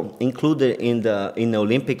also included in the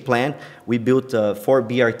Olympic plan. We built 4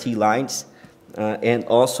 BRT lines, and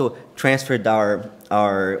also transferred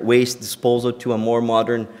our waste disposal to a more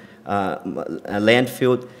modern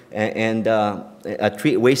landfill and a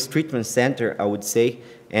waste treatment center, I would say,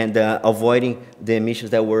 and avoiding the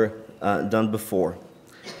emissions that were done before.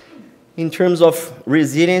 In terms of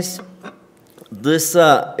resilience, this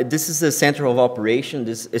is a center of operation.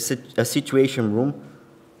 This is a situation room.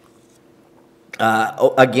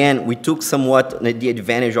 Again, we took somewhat the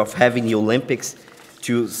advantage of having the Olympics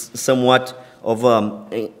to somewhat of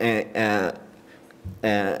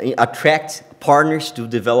attract partners to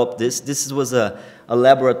develop this. This was a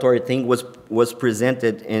laboratory thing, was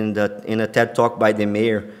presented in a TED Talk by the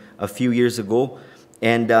mayor a few years ago.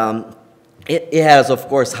 And it has, of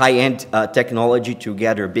course, high-end technology to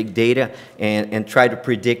gather big data and try to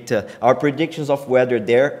predict. Our predictions of weather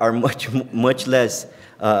there are much less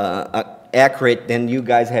accurate than you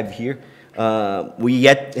guys have here. We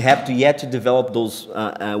have to develop those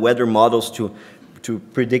weather models to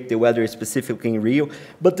predict the weather specifically in Rio.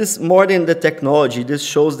 But this, more than the technology, this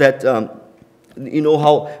shows that you know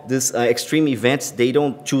how these extreme events, they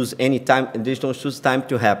don't choose any time, they don't choose time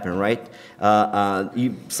to happen, right?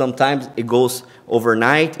 Sometimes it goes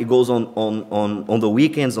overnight, it goes on the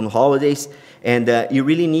weekends, on holidays, and you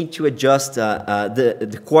really need to adjust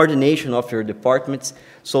the coordination of your departments.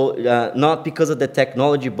 So not because of the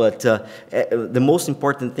technology, but the most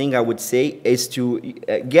important thing I would say is to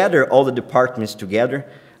gather all the departments together.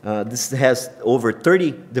 This has over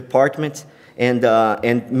 30 departments, and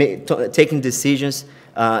taking decisions,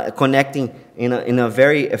 connecting in a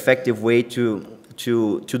very effective way to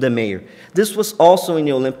the mayor. This was also in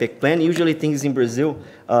the Olympic plan. Usually things in Brazil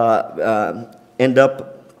end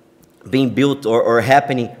up being built or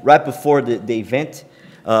happening right before the event.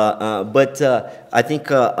 But I think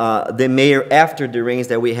the mayor, after the rains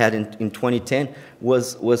that we had in 2010,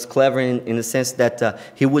 was clever in the sense that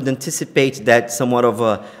he would anticipate that somewhat of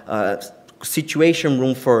a situation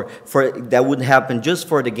room for that would happen just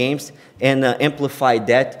for the games, and amplify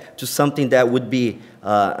that to something that would be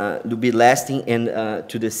lasting and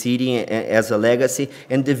to the city as a legacy,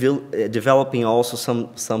 and developing also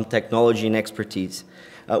some technology and expertise.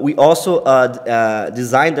 We also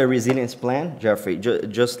designed a resilience plan, Jeffrey,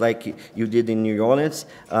 just like you did in New Orleans.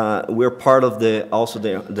 We're part of the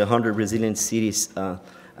 100 Resilient Cities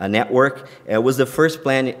network. It was the first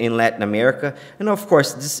plan in Latin America, and of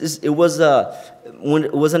course, it was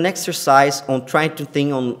an exercise on trying to think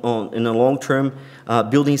in a long term,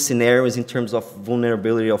 building scenarios in terms of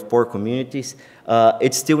vulnerability of poor communities.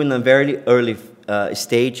 It's still in a very early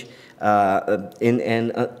stage,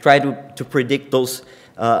 and try to predict those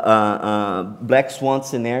black swan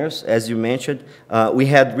scenarios, as you mentioned. We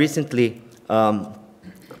had recently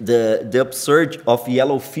the upsurge of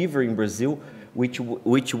yellow fever in Brazil, which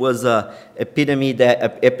was an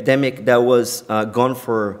epidemic that was gone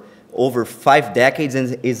for over 5 decades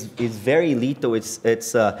and is very lethal.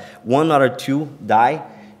 It's 1 out of 2 die,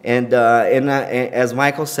 and as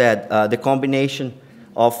Michael said, the combination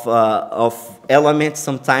of elements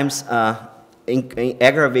sometimes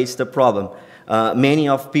aggravates the problem. Many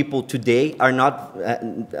of people today are not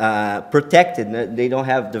protected. They don't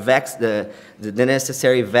have the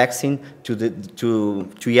necessary vaccine to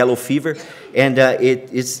yellow fever, and it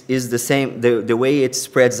is the same. The way it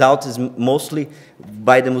spreads out is mostly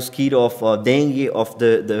by the mosquito of dengue, of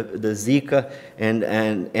the Zika, and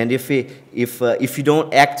if you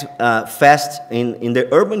don't act fast in the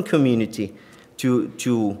urban community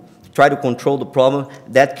to try to control the problem,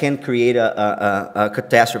 that can create a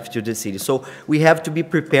catastrophe to the city. So we have to be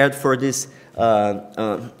prepared for these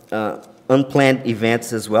unplanned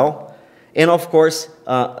events as well. And of course,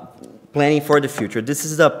 planning for the future. This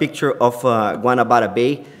is a picture of Guanabara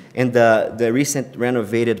Bay and the recent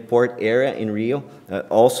renovated port area in Rio,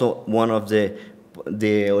 also one of the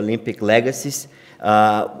Olympic legacies.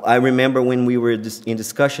 I remember when we were in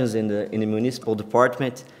discussions in the municipal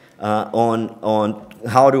department on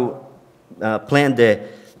how to plan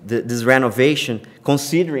this renovation,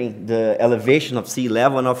 considering the elevation of sea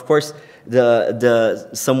level, and of course the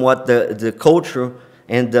culture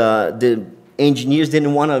and the engineers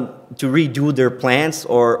didn't want to redo their plans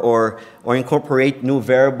or incorporate new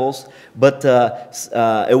variables, but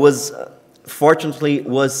it was fortunately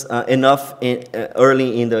was enough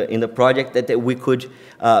early in the project that we could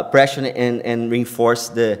pressure and reinforce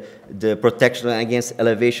the protection against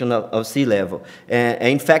elevation of sea level. And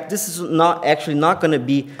in fact, this is actually not going to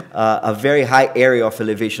be a very high area of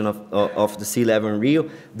elevation of the sea level in Rio.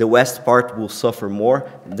 The west part will suffer more,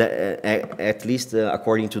 at least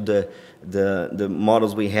according to the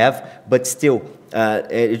models we have. But still,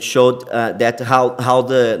 it showed that how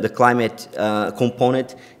the climate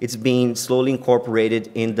component is being slowly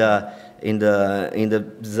incorporated in the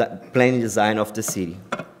planning design of the city.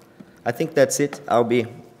 I think that's it. I'll be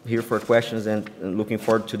here for questions and looking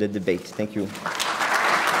forward to the debate. Thank you.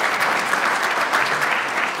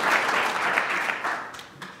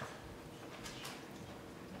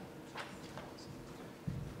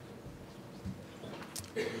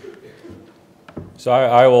 So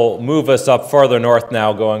I will move us up further north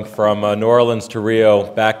now, going from New Orleans to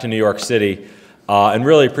Rio, back to New York City, and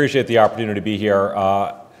really appreciate the opportunity to be here.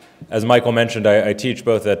 As Michael mentioned, I teach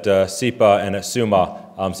both at SIPA and at SUMA,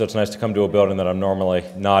 so it's nice to come to a building that I'm normally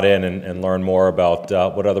not in and learn more about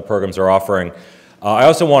what other programs are offering. I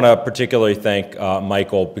also want to particularly thank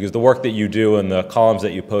Michael, because the work that you do and the columns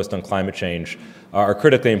that you post on climate change are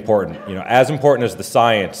critically important. You know, as important as the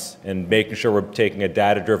science and making sure we're taking a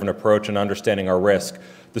data-driven approach and understanding our risk,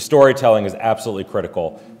 the storytelling is absolutely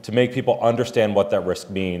critical to make people understand what that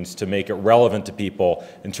risk means, to make it relevant to people,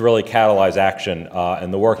 and to really catalyze action.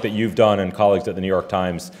 And the work that you've done and colleagues at the New York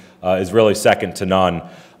Times is really second to none.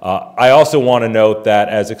 I also want to note that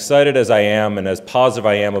as excited as I am and as positive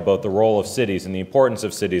I am about the role of cities and the importance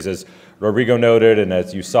of cities, as Rodrigo noted and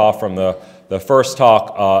as you saw from the first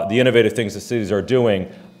talk, the innovative things that cities are doing,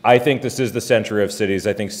 I think this is the century of cities.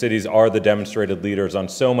 I think cities are the demonstrated leaders on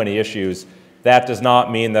so many issues. That does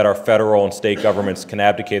not mean that our federal and state governments can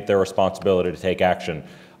abdicate their responsibility to take action.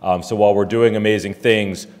 So while we're doing amazing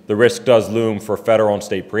things, the risk does loom for federal and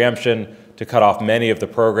state preemption to cut off many of the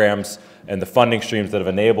programs and the funding streams that have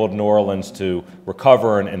enabled New Orleans to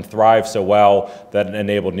recover and thrive so well, that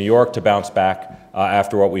enabled New York to bounce back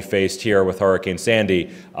after what we faced here with Hurricane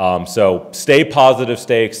Sandy. So stay positive,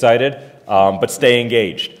 stay excited, but stay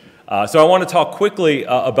engaged. So I want to talk quickly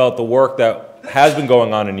about the work that has been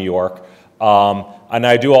going on in New York. And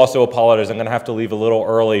I do also apologize, I'm going to have to leave a little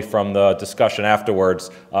early from the discussion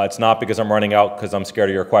afterwards. It's not because I'm running out because I'm scared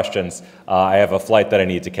of your questions. I have a flight that I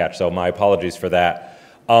need to catch, so my apologies for that.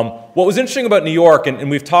 What was interesting about New York, and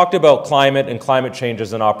we've talked about climate and climate change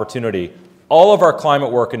as an opportunity, all of our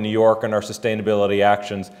climate work in New York and our sustainability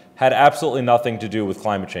actions had absolutely nothing to do with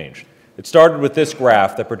climate change. It started with this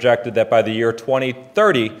graph that projected that by the year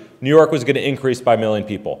 2030, New York was going to increase by 1 million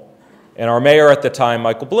people. And our mayor at the time,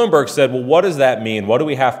 Michael Bloomberg, said, well, what does that mean? What do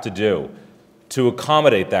we have to do to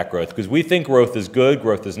accommodate that growth? Because we think growth is good,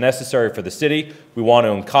 growth is necessary for the city. We want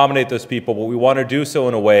to accommodate those people, but we want to do so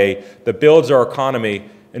in a way that builds our economy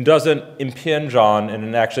and doesn't impinge on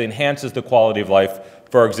and actually enhances the quality of life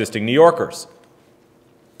for our existing New Yorkers.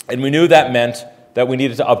 And we knew that meant that we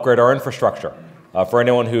needed to upgrade our infrastructure. For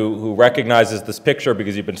anyone who recognizes this picture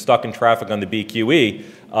because you've been stuck in traffic on the BQE,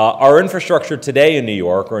 our infrastructure today in New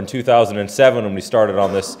York, or in 2007 when we started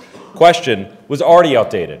on this question, was already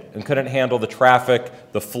outdated and couldn't handle the traffic,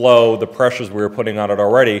 the flow, the pressures we were putting on it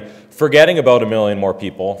already, forgetting about 1 million more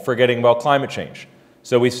people, forgetting about climate change.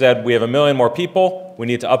 So we said we have 1 million more people, we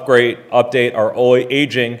need to update our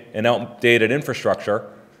aging and outdated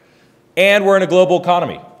infrastructure, and we're in a global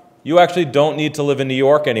economy. You actually don't need to live in New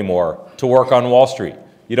York anymore to work on Wall Street.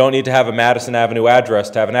 You don't need to have a Madison Avenue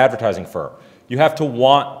address to have an advertising firm. You have to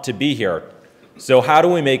want to be here. So how do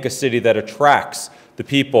we make a city that attracts the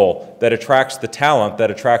people, that attracts the talent,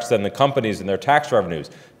 that attracts then the companies and their tax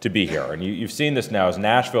revenues to be here? And you've seen this now as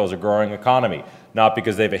Nashville is a growing economy, not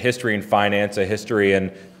because they have a history in finance, a history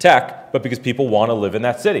in tech, but because people want to live in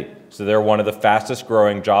that city. So they're one of the fastest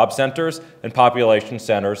growing job centers and population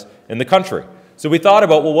centers in the country. So we thought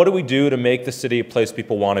about, well, what do we do to make the city a place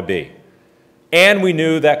people want to be? And we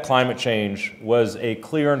knew that climate change was a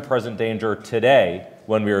clear and present danger today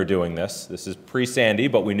when we were doing this. This is pre-Sandy,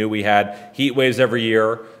 but we knew we had heat waves every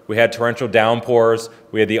year. We had torrential downpours.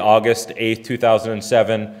 We had the August 8th,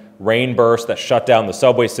 2007 rain burst that shut down the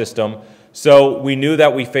subway system. So we knew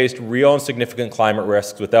that we faced real and significant climate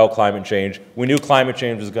risks without climate change. We knew climate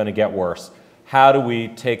change was going to get worse. How do we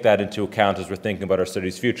take that into account as we're thinking about our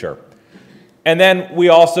city's future? And then we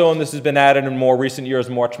also, and this has been added in more recent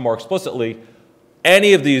years much more explicitly,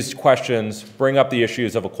 any of these questions bring up the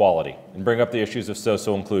issues of equality and bring up the issues of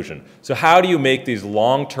social inclusion. So how do you make these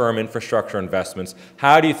long-term infrastructure investments?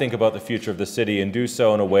 How do you think about the future of the city and do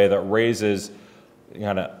so in a way that raises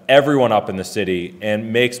kind of everyone up in the city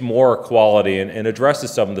and makes more equality and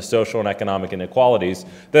addresses some of the social and economic inequalities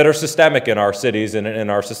that are systemic in our cities and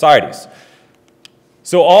in our societies?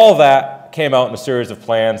 So all of that came out in a series of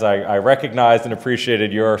plans. I recognized and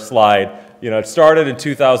appreciated your slide. You know, it started in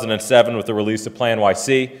 2007 with the release of Plan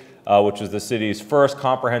YC, which was the city's first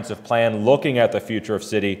comprehensive plan looking at the future of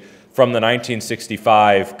city from the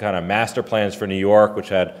 1965 kind of master plans for New York, which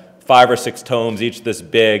had 5 or 6 tomes, each this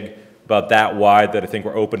big, about that wide, that I think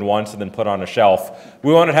were opened once and then put on a shelf.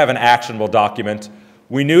 We wanted to have an actionable document.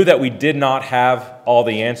 We knew that we did not have all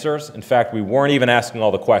the answers. In fact, we weren't even asking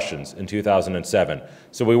all the questions in 2007.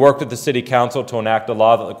 So we worked with the City Council to enact a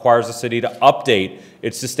law that requires the city to update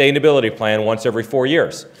its sustainability plan once every 4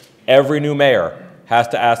 years. Every new mayor has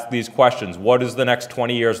to ask these questions. What does the next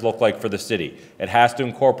 20 years look like for the city? It has to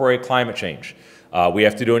incorporate climate change. We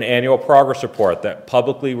have to do an annual progress report that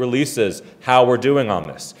publicly releases how we're doing on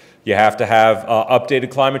this. You have to have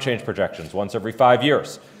updated climate change projections once every 5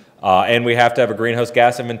 years. And we have to have a greenhouse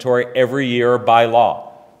gas inventory every year by law.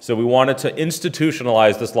 So we wanted to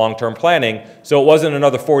institutionalize this long-term planning so it wasn't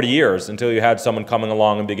another 40 years until you had someone coming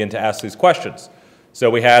along and begin to ask these questions. So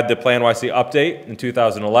we had the Plan YC update in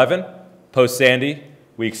 2011. Post-Sandy,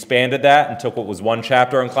 we expanded that and took what was one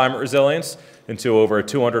chapter on climate resilience into over a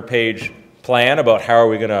 200-page plan about how are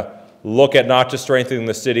we going to look at not just strengthening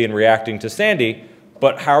the city and reacting to Sandy,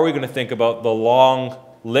 but how are we going to think about the long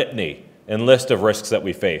litany and list of risks that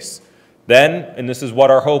we face. Then, and this is what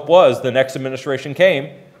our hope was, the next administration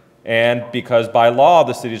came, and because by law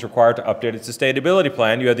the city is required to update its sustainability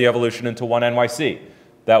plan, you had the evolution into One NYC.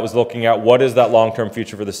 That was looking at what is that long-term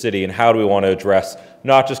future for the city and how do we want to address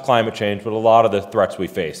not just climate change, but a lot of the threats we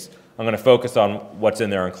face. I'm going to focus on what's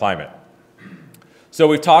in there in climate. So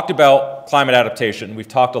we've talked about climate adaptation. We've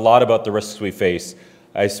talked a lot about the risks we face.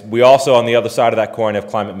 We also, on the other side of that coin, have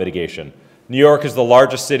climate mitigation. New York is the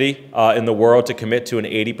largest city in the world to commit to an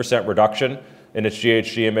 80% reduction in its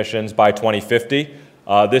GHG emissions by 2050.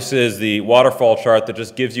 This is the waterfall chart that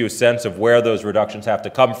just gives you a sense of where those reductions have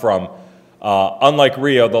to come from. Unlike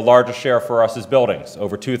Rio, the largest share for us is buildings.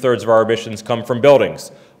 Over 2/3 of our emissions come from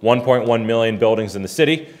buildings. 1.1 million buildings in the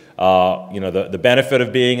city. The benefit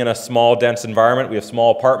of being in a small, dense environment, we have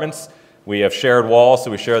small apartments. We have shared walls,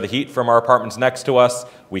 so we share the heat from our apartments next to us.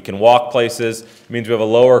 We can walk places. It means we have a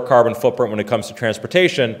lower carbon footprint when it comes to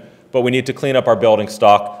transportation, but we need to clean up our building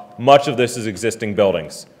stock. Much of this is existing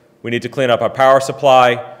buildings. We need to clean up our power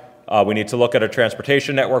supply. We need to look at a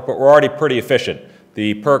transportation network, but we're already pretty efficient.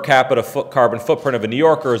 The per capita carbon footprint of a New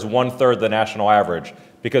Yorker is 1/3 the national average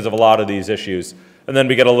because of a lot of these issues. And then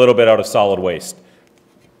we get a little bit out of solid waste.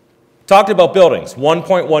 Talked about buildings,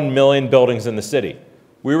 1.1 million buildings in the city.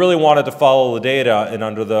 We really wanted to follow the data, and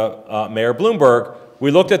under the Mayor Bloomberg,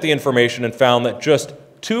 we looked at the information and found that just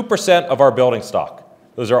 2% of our building stock,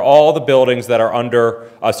 those are all the buildings that are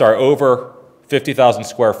over 50,000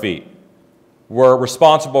 square feet, were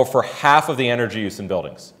responsible for half of the energy use in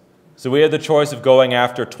buildings. So we had the choice of going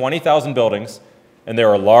after 20,000 buildings, and there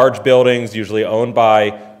are large buildings, usually owned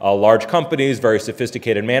by large companies, very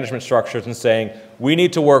sophisticated management structures, and saying, we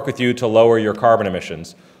need to work with you to lower your carbon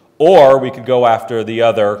emissions. Or we could go after the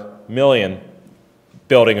other million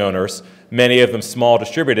building owners, many of them small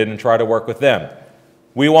distributed, and try to work with them.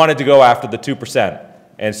 We wanted to go after the 2%.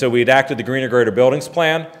 And so we enacted the Greener Greater Buildings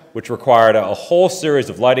Plan, which required a whole series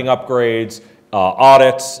of lighting upgrades,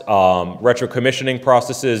 audits, retro-commissioning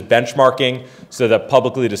processes, benchmarking, so that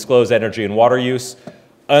publicly disclosed energy and water use.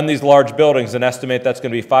 On these large buildings, an estimate that's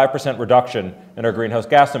going to be 5% reduction in our greenhouse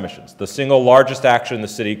gas emissions, the single largest action the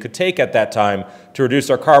city could take at that time to reduce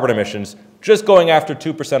our carbon emissions, just going after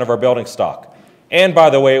 2% of our building stock. And by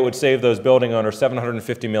the way, it would save those building owners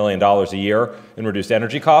 $750 million a year in reduced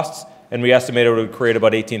energy costs, and we estimated it would create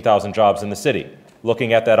about 18,000 jobs in the city,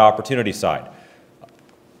 looking at that opportunity side.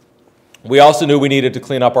 We also knew we needed to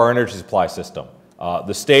clean up our energy supply system.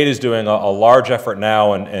 The state is doing a large effort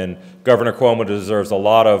now, and Governor Cuomo deserves a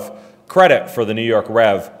lot of credit for the New York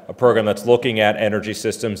REV, a program that's looking at energy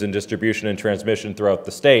systems and distribution and transmission throughout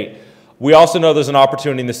the state. We also know there's an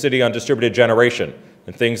opportunity in the city on distributed generation,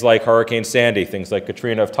 and things like Hurricane Sandy, things like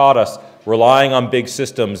Katrina have taught us, relying on big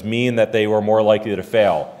systems mean that they were more likely to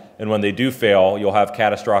fail. And when they do fail, you'll have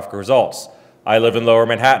catastrophic results. I live in Lower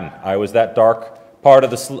Manhattan. I was that dark part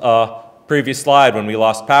of the previous slide when we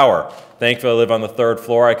lost power. Thankfully, I live on the 3rd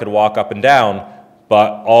floor. I could walk up and down,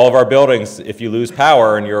 but all of our buildings, if you lose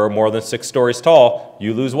power and you're more than 6 stories tall,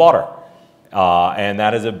 you lose water. And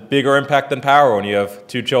that is a bigger impact than power when you have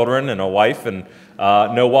 2 children and a wife and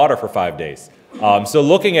no water for 5 days. So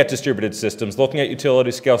looking at distributed systems, looking at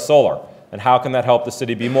utility scale solar, and how can that help the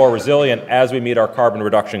city be more resilient as we meet our carbon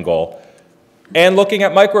reduction goal. And looking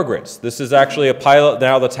at microgrids. This is actually a pilot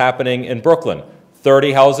now that's happening in Brooklyn.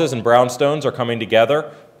 30 houses and brownstones are coming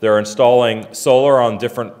together. They're installing solar on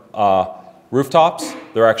different rooftops.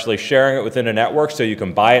 They're actually sharing it within a network so you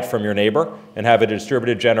can buy it from your neighbor and have a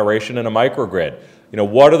distributed generation in a microgrid. You know,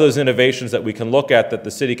 what are those innovations that we can look at that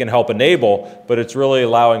the city can help enable, but it's really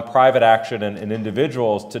allowing private action and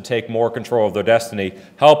individuals to take more control of their destiny,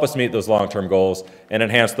 help us meet those long-term goals, and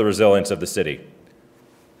enhance the resilience of the city.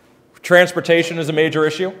 Transportation is a major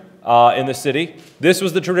issue in the city. This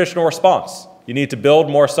was the traditional response. You need to build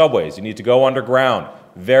more subways. You need to go underground.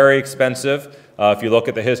 Very expensive. If you look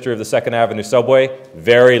at the history of the 2nd Avenue subway,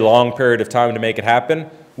 very long period of time to make it happen.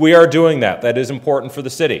 We are doing that. That is important for the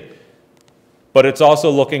city. But it's also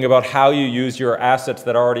looking about how you use your assets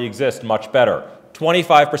that already exist much better.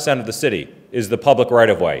 25% of the city is the public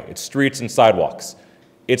right-of-way. It's streets and sidewalks.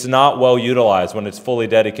 It's not well utilized when it's fully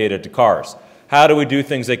dedicated to cars. How do we do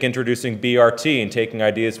things like introducing BRT and taking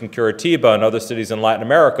ideas from Curitiba and other cities in Latin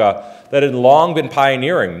America that had long been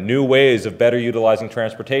pioneering new ways of better utilizing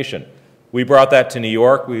transportation? We brought that to New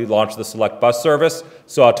York. We launched the Select Bus Service,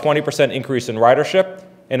 saw a 20% increase in ridership,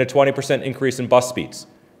 and a 20% increase in bus speeds.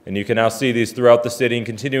 And you can now see these throughout the city and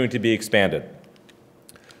continuing to be expanded.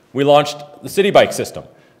 We launched the City Bike system.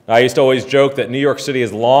 I used to always joke that New York City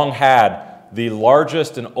has long had the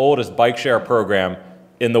largest and oldest bike share program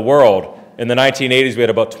in the world. In the 1980s, we had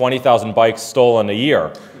about 20,000 bikes stolen a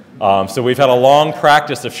year. So we've had a long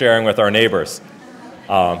practice of sharing with our neighbors.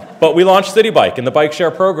 But we launched City Bike in the bike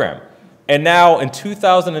share program. And now in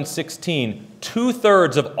 2016,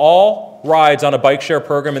 2/3 of all rides on a bike share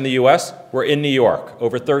program in the US were in New York.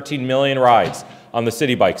 Over 13 million rides on the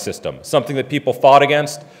City Bike system. Something that people fought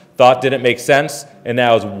against, thought didn't make sense, and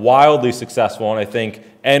now is wildly successful. And I think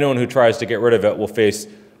anyone who tries to get rid of it will face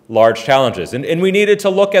large challenges. And we needed to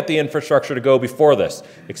look at the infrastructure to go before this,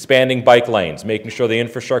 expanding bike lanes, making sure the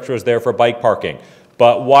infrastructure was there for bike parking,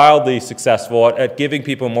 but wildly successful at giving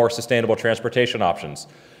people more sustainable transportation options.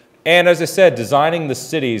 And as I said, designing the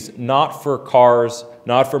cities not for cars,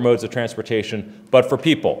 not for modes of transportation, but for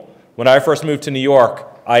people. When I first moved to New York,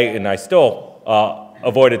 I still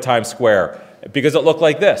avoided Times Square because it looked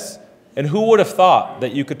like this. And who would have thought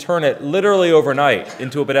that you could turn it literally overnight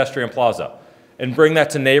into a pedestrian plaza and bring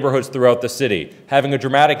that to neighborhoods throughout the city, having a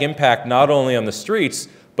dramatic impact not only on the streets,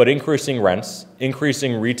 but increasing rents,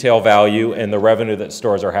 increasing retail value and the revenue that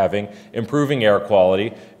stores are having, improving air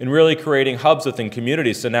quality, and really creating hubs within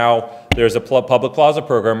communities. So now there's a public plaza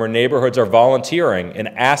program where neighborhoods are volunteering and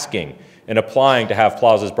asking and applying to have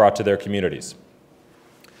plazas brought to their communities.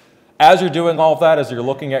 As you're doing all of that, as you're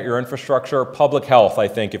looking at your infrastructure, public health, I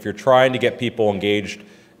think, if you're trying to get people engaged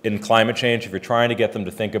in climate change, if you're trying to get them to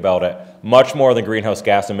think about it, much more than greenhouse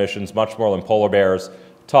gas emissions, much more than polar bears,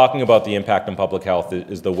 talking about the impact on public health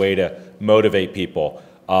is the way to motivate people.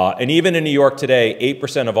 And even in New York today,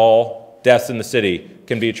 8% of all deaths in the city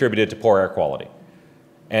can be attributed to poor air quality.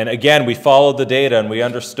 And again, we followed the data and we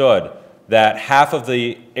understood that half of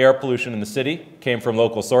the air pollution in the city came from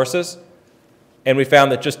local sources. And we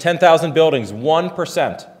found that just 10,000 buildings,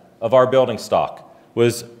 1% of our building stock,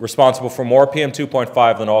 was responsible for more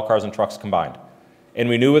PM2.5 than all cars and trucks combined. And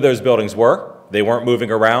we knew where those buildings were. They weren't moving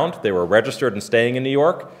around. They were registered and staying in New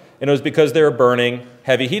York. And it was because they were burning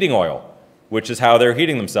heavy heating oil, which is how they're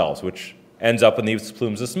heating themselves, which ends up in these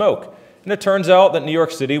plumes of smoke. And it turns out that in New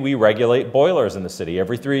York City, we regulate boilers in the city.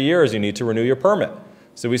 Every 3 years, you need to renew your permit.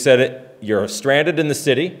 So we said, you're stranded in the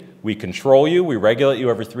city. We control you. We regulate you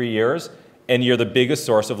every 3 years. And you're the biggest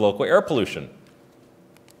source of local air pollution.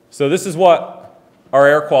 So this is what our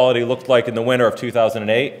air quality looked like in the winter of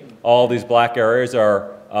 2008. All these black areas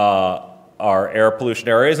are air pollution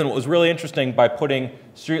areas. And what was really interesting, by putting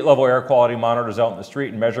street-level air quality monitors out in the street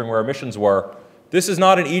and measuring where emissions were, this is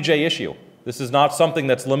not an EJ issue. This is not something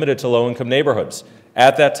that's limited to low-income neighborhoods.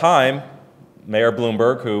 At that time, Mayor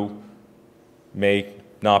Bloomberg, who may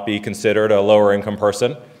not be considered a lower-income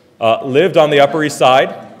person, lived on the Upper East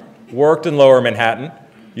Side, worked in Lower Manhattan.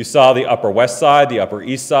 You saw the Upper West Side, the Upper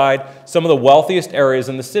East Side. Some of the wealthiest areas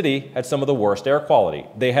in the city had some of the worst air quality.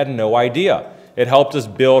 They had no idea. It helped us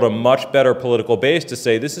build a much better political base to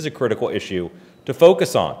say this is a critical issue to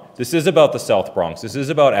focus on. This is about the South Bronx. This is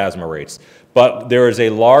about asthma rates. But there is a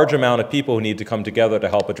large amount of people who need to come together to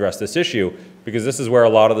help address this issue, because this is where a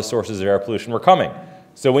lot of the sources of air pollution were coming.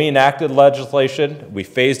 So we enacted legislation. We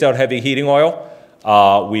phased out heavy heating oil.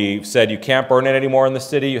 We said you can't burn it anymore in the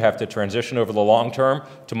city. You have to transition over the long term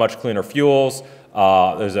to much cleaner fuels.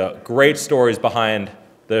 There's great stories behind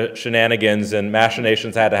the shenanigans and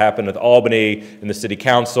machinations that had to happen with Albany and the city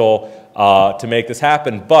council to make this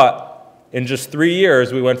happen. But in just 3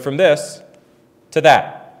 years, we went from this to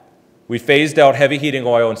that. We phased out heavy heating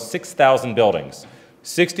oil in 6,000 buildings.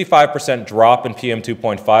 65% drop in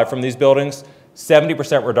PM2.5 from these buildings,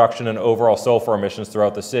 70% reduction in overall sulfur emissions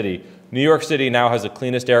throughout the city. New York City now has the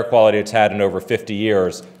cleanest air quality it's had in over 50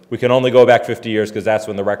 years. We can only go back 50 years because that's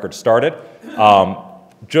when the record started,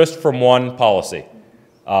 just from one policy.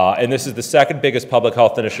 And this is the second biggest public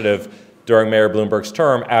health initiative during Mayor Bloomberg's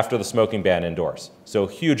term after the smoking ban indoors. So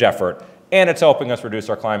huge effort, and it's helping us reduce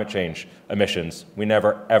our climate change emissions. We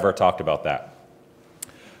never, ever talked about that.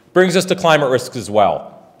 Brings us to climate risks as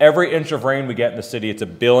well. Every inch of rain we get in the city, it's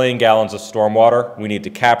 1 billion gallons of stormwater. We need to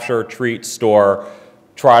capture, treat, store,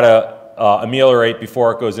 try to ameliorate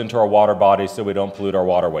before it goes into our water bodies so we don't pollute our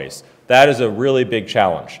waterways. That is a really big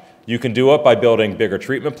challenge. You can do it by building bigger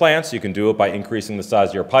treatment plants. You can do it by increasing the size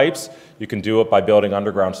of your pipes. You can do it by building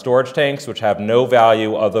underground storage tanks, which have no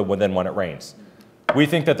value other than when it rains. We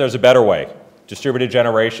think that there's a better way. Distributed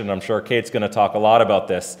generation, I'm sure Kate's going to talk a lot about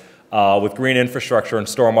this, with green infrastructure and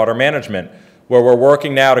stormwater management, where we're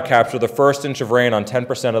working now to capture the first inch of rain on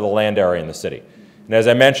 10% of the land area in the city. And as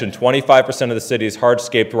I mentioned, 25% of the city is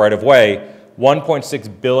hardscaped right-of-way,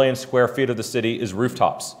 1.6 billion square feet of the city is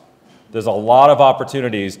rooftops. There's a lot of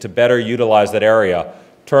opportunities to better utilize that area,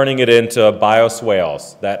 turning it into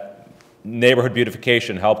bioswales, that neighborhood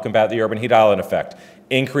beautification, help combat the urban heat island effect,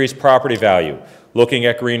 increase property value, looking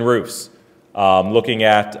at green roofs, looking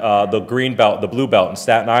at the green belt, the blue belt in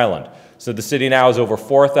Staten Island. So the city now has over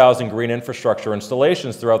 4,000 green infrastructure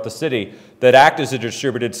installations throughout the city that act as a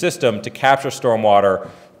distributed system to capture stormwater,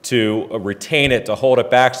 to retain it, to hold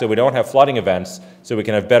it back so we don't have flooding events, so we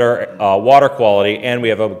can have better water quality, and we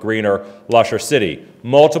have a greener, lusher city.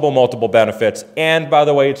 Multiple benefits, and by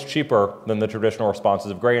the way, it's cheaper than the traditional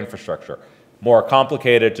responses of gray infrastructure. More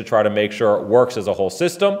complicated to try to make sure it works as a whole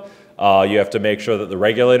system. You have to make sure that the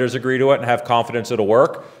regulators agree to it and have confidence it'll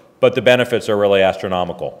work, but the benefits are really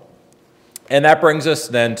astronomical. And that brings us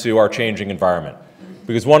then to our changing environment.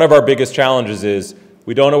 Because one of our biggest challenges is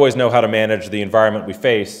we don't always know how to manage the environment we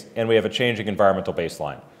face, and we have a changing environmental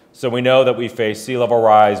baseline. So we know that we face sea level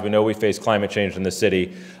rise, we know we face climate change in the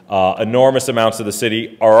city. Enormous amounts of the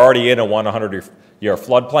city are already in a 100-year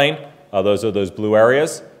floodplain. Those are those blue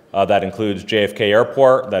areas. That includes JFK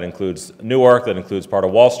Airport, that includes Newark, that includes part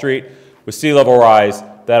of Wall Street. With sea level rise,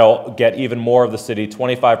 that'll get even more of the city,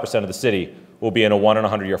 25% of the city will be in a 1 in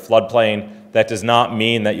 100-year floodplain. That does not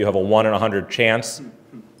mean that you have a 1 in 100 chance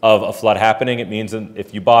of a flood happening. It means that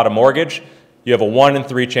if you bought a mortgage, you have a 1 in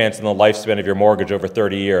 3 chance in the lifespan of your mortgage over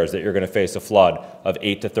 30 years that you're going to face a flood of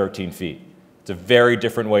 8 to 13 feet. It's a very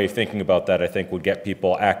different way of thinking about that, I think, would get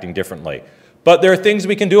people acting differently. But there are things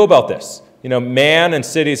we can do about this. You know, man and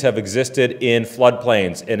cities have existed in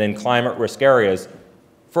floodplains and in climate risk areas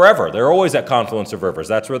forever. They're always at confluence of rivers.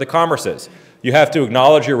 That's where the commerce is. You have to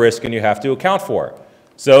acknowledge your risk and you have to account for it.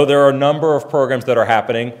 So there are a number of programs that are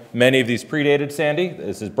happening. Many of these predated Sandy.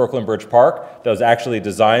 This is Brooklyn Bridge Park that was actually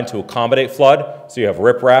designed to accommodate flood. So you have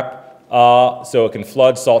riprap, so it can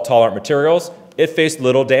flood salt-tolerant materials. It faced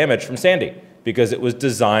little damage from Sandy because it was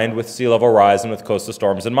designed with sea level rise and with coastal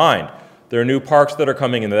storms in mind. There are new parks that are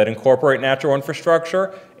coming in that incorporate natural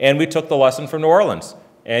infrastructure, and we took the lesson from New Orleans.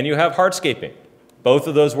 And you have hardscaping. Both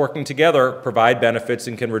of those working together provide benefits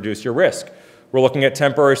and can reduce your risk. We're looking at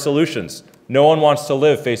temporary solutions. No one wants to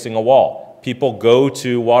live facing a wall. People go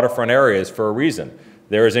to waterfront areas for a reason.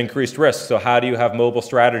 There is increased risk, so how do you have mobile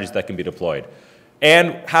strategies that can be deployed?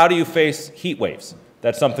 And how do you face heat waves?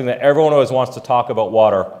 That's something that everyone always wants to talk about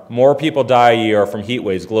water. More people die a year from heat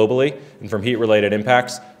waves globally and from heat-related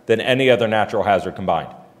impacts than any other natural hazard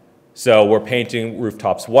combined. So we're painting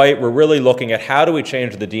rooftops white. We're really looking at how do we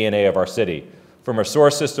change the DNA of our city. From our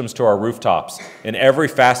source systems to our rooftops, and every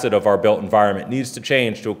facet of our built environment needs to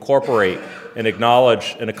change to incorporate and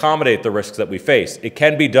acknowledge and accommodate the risks that we face. It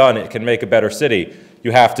can be done. It can make a better city.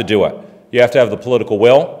 You have to do it. You have to have the political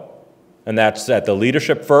will, and that's at the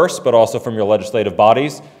leadership first, but also from your legislative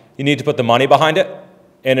bodies. You need to put the money behind it,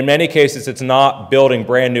 and in many cases, it's not building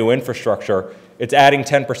brand new infrastructure. It's adding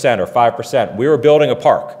 10% or 5%. We were building a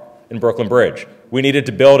park in Brooklyn Bridge. We needed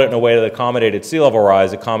to build it in a way that accommodated sea level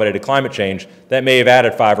rise, accommodated climate change, that may have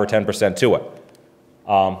added 5 or 10% to it.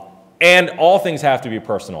 And all things have to be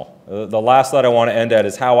personal. The last slide I want to end at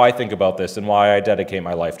is how I think about this and why I dedicate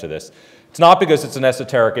my life to this. It's not because it's an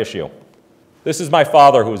esoteric issue. This is my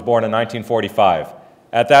father, who was born in 1945.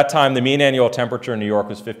 At that time, the mean annual temperature in New York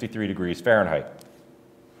was 53 degrees Fahrenheit.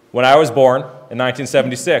 When I was born in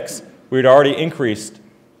 1976, we had already increased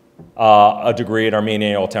a degree in our mean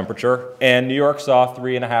annual temperature, and New York saw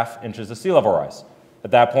 3.5 inches of sea level rise.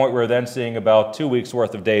 At that point, we were then seeing about 2 weeks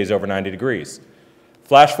worth of days over 90 degrees.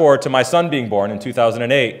 Flash forward to my son being born in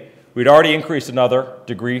 2008, we'd already increased another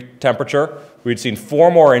degree temperature. We'd seen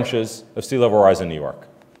 4 more inches of sea level rise in New York.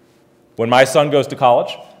 When my son goes to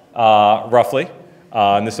college, roughly,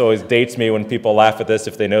 and this always dates me when people laugh at this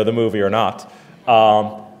if they know the movie or not,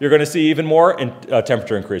 you're going to see even more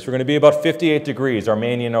temperature increase. We're going to be about 58 degrees, our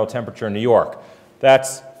mean annual temperature in New York.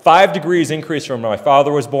 That's 5 degrees increase from when my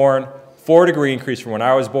father was born, 4 degree increase from when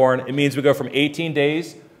I was born. It means we go from 18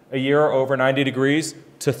 days a year over 90 degrees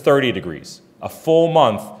to 30 degrees, a full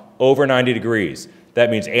month over 90 degrees. That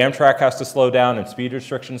means Amtrak has to slow down and speed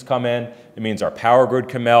restrictions come in. It means our power grid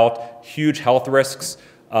can melt, huge health risks,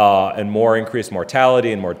 and more increased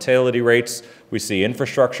mortality and mortality rates. We see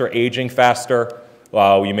infrastructure aging faster.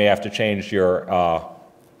 You may have to change your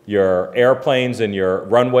airplanes and your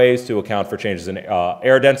runways to account for changes in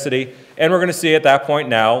air density. And we're going to see at that point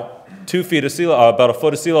now 2 feet of about a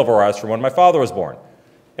foot of sea level rise from when my father was born.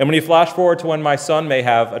 And when you flash forward to when my son may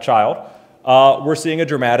have a child, we're seeing a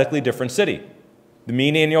dramatically different city. The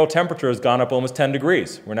mean annual temperature has gone up almost 10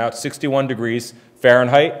 degrees. We're now at 61 degrees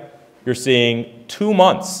Fahrenheit. You're seeing 2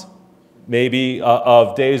 months, maybe,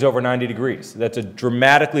 of days over 90 degrees. That's a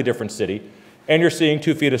dramatically different city. and you're seeing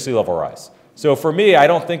 2 feet of sea level rise. So for me, I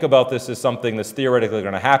don't think about this as something that's theoretically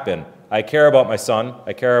going to happen. I care about my son.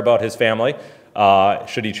 I care about his family,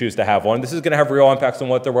 should he choose to have one. This is going to have real impacts on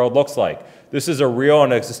what the world looks like. This is a real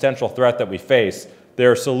and existential threat that we face. There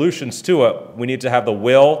are solutions to it. We need to have the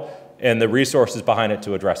will and the resources behind it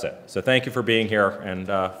to address it. So thank you for being here and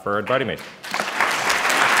for inviting me.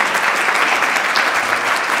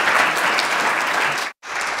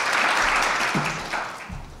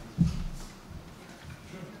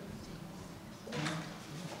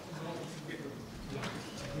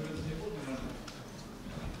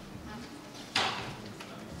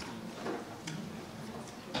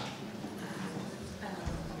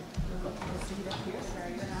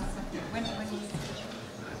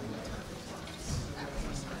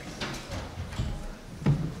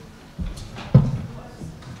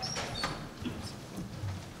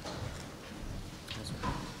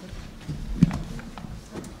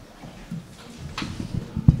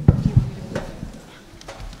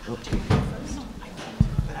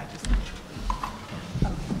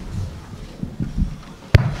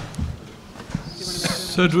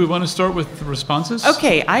 So do we want to start with the responses?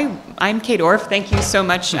 Okay, I'm Kate Orff. Thank you so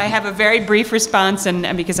much. I have a very brief response,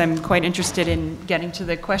 and because I'm quite interested in getting to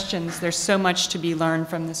the questions, there's so much to be learned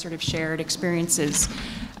from the sort of shared experiences.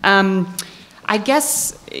 I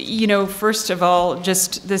guess, you know, first of all,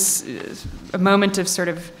 just this a moment of sort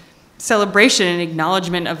of celebration and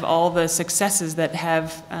acknowledgement of all the successes that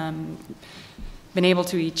have been able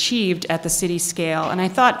to be achieved at the city scale. And I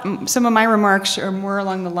thought some of my remarks are more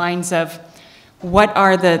along the lines of what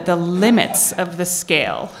are the limits of the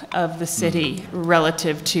scale of the city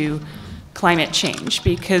relative to climate change?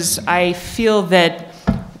 Because I feel that,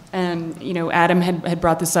 you know, Adam had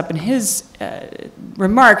brought this up in his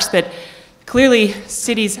remarks, that clearly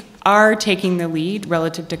cities are taking the lead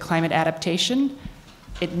relative to climate adaptation.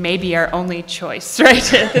 It may be our only choice,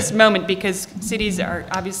 right, at this moment, because cities are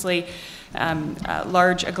obviously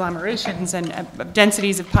large agglomerations and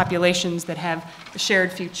densities of populations that have a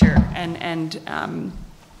shared future, and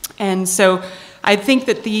so I think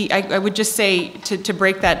that I would just say to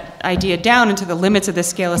break that idea down into the limits of the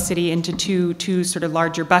scale of city into two sort of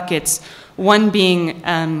larger buckets. One being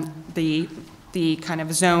the kind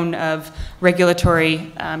of zone of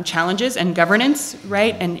regulatory challenges and governance,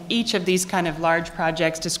 right? And each of these kind of large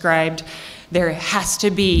projects described, there has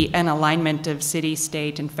to be an alignment of city,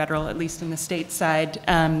 state, and federal, at least in the state side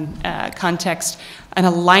context, an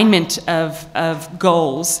alignment of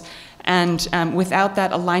goals. And without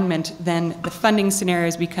that alignment, then the funding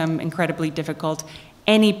scenarios become incredibly difficult.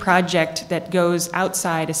 Any project that goes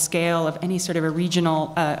outside a scale of any sort of a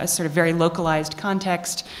regional, a sort of very localized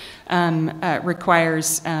context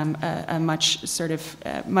requires a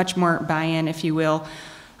much more buy-in, if you will,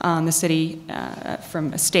 on the city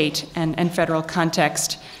from a state and federal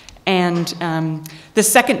context. And the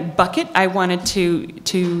second bucket I wanted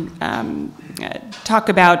to talk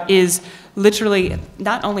about is literally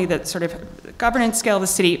not only the sort of governance scale of the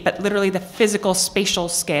city, but literally the physical spatial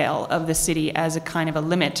scale of the city as a kind of a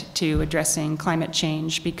limit to addressing climate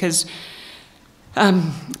change. Because,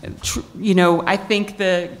 you know, I think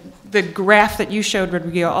the graph that you showed,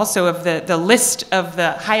 Rodrigo, also of the list of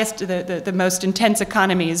the highest, the most intense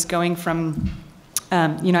economies going from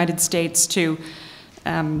United States to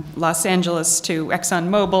Los Angeles to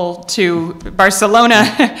ExxonMobil to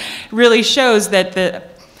Barcelona really shows that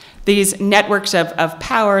these networks of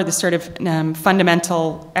power, the sort of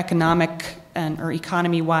fundamental economic or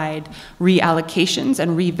economy-wide reallocations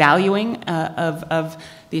and revaluing of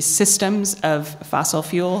these systems of fossil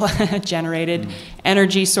fuel generated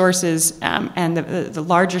energy sources and the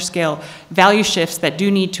larger scale value shifts that do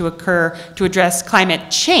need to occur to address climate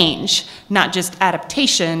change, not just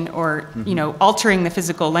adaptation or you know, altering the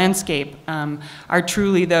physical landscape, are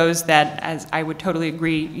truly those that, as I would totally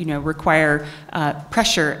agree, you know, require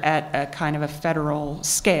pressure at a kind of a federal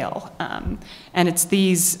scale. And it's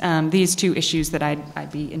these two issues that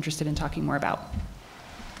I'd be interested in talking more about.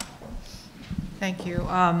 Thank you.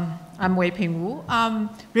 I'm Weiping Wu.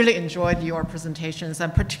 Really enjoyed your presentations. I'm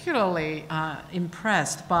particularly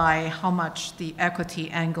impressed by how much the equity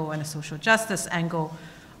angle and the social justice angle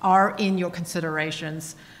are in your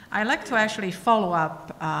considerations. I'd like to actually follow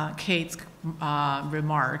up Kate's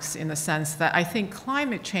remarks in the sense that I think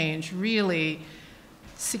climate change really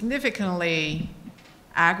significantly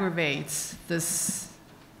aggravates this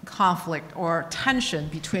conflict or tension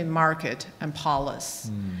between market and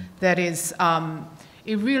policy. That is,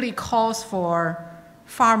 it really calls for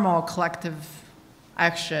far more collective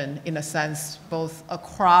action in a sense, both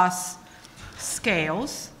across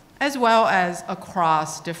scales as well as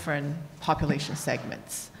across different population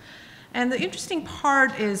segments. And the interesting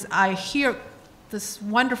part is I hear this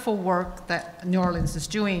wonderful work that New Orleans is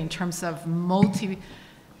doing in terms of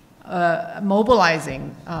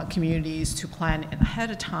mobilizing communities to plan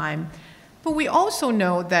ahead of time. But we also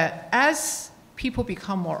know that as people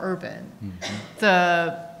become more urban,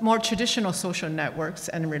 the more traditional social networks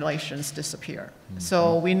and relations disappear.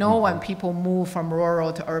 So we know when people move from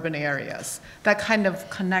rural to urban areas, that kind of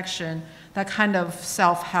connection, that kind of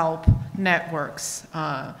self-help networks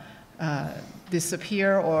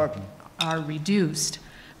disappear or are reduced.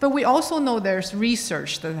 But we also know there's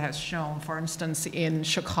research that has shown, for instance, in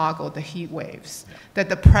Chicago, the heat waves, that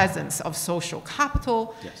the presence of social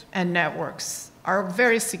capital and networks are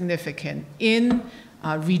very significant in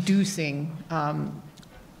reducing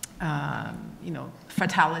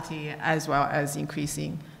fatality as well as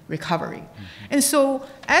increasing recovery. And so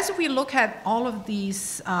as we look at all of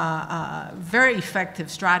these very effective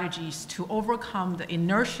strategies to overcome the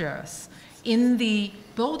inertias in the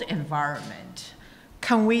built environment,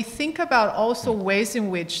 can we think about also ways in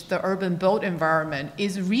which the urban built environment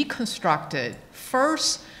is reconstructed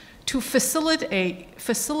first to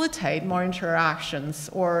facilitate more interactions,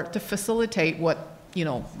 or to facilitate what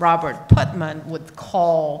Robert Putnam would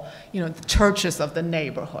call the churches of the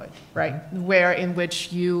neighborhood, right? Where in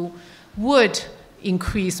which you would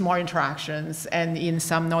increase more interactions, and in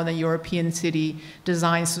some Northern European city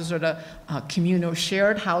designs to sort of communal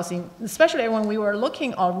shared housing, especially when we were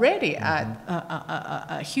looking already at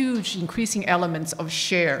a huge increasing elements of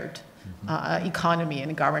shared economy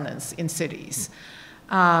and governance in cities.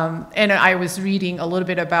 And I was reading a little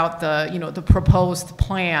bit about the proposed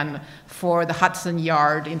plan for the Hudson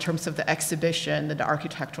Yard in terms of the exhibition, the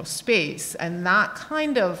architectural space, and that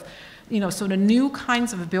kind of sort of new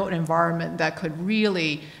kinds of built environment that could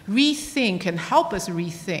really rethink and help us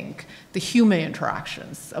rethink the human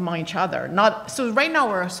interactions among each other. So right now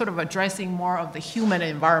we're sort of addressing more of the human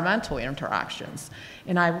and environmental interactions.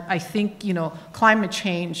 And I think climate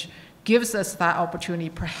change gives us that opportunity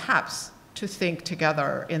perhaps to think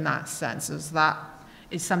together in that sense. That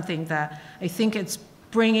is something that I think it's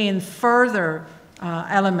bringing in further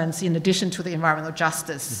elements in addition to the environmental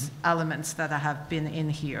justice elements that have been in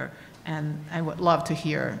here. And I would love to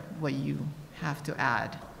hear what you have to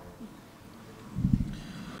add.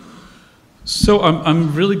 So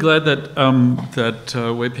I'm really glad that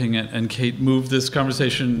Weiping and Kate moved this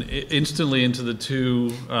conversation instantly into the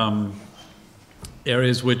two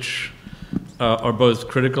areas which are both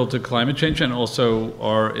critical to climate change and also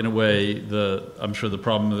are, in a way, I'm sure the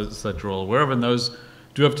problem is that you're all aware of, and those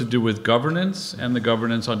do have to do with governance and the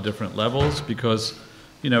governance on different levels, because,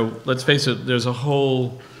 let's face it, there's a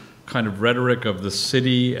whole kind of rhetoric of the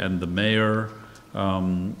city and the mayor,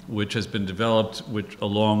 which has been developed, which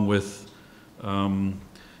along with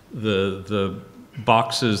the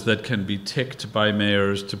boxes that can be ticked by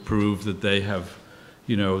mayors to prove that they have,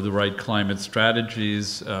 the right climate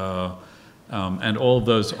strategies, and all of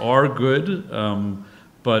those are good,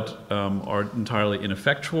 but are entirely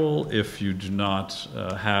ineffectual if you do not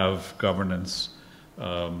have governance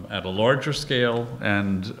at a larger scale,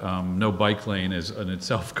 and no bike lane is in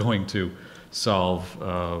itself going to solve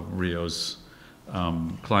Rio's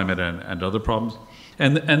climate and other problems.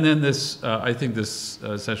 And then this, I think this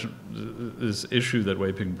this issue that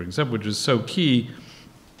Weiping brings up, which is so key,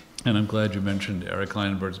 and I'm glad you mentioned Eric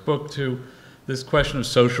Kleinenberg's book too, this question of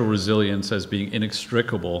social resilience as being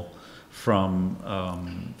inextricable from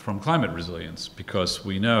climate resilience, because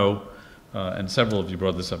we know, and several of you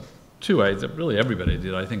brought this up too, really everybody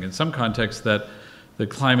did, I think, in some context, that the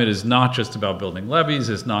climate is not just about building levees,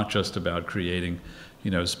 it's not just about creating,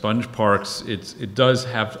 sponge parks. It does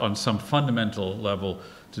have, on some fundamental level,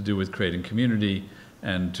 to do with creating community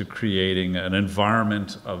and to creating an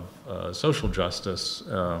environment of social justice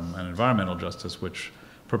and environmental justice, which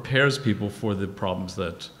prepares people for the problems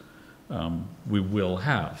that we will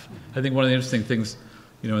have. I think one of the interesting things,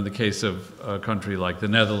 in the case of a country like the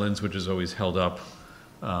Netherlands, which is always held up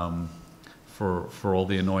for all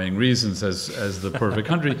the annoying reasons as the perfect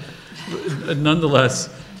country, nonetheless,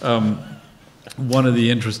 one of the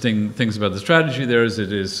interesting things about the strategy there is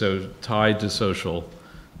it is so tied to social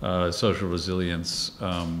resilience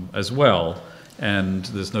as well, and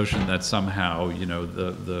this notion that somehow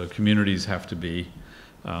the communities have to be,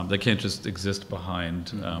 they can't just exist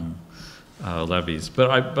behind levees.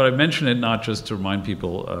 But I mention it not just to remind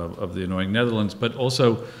people of the annoying Netherlands, but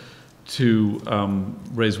also to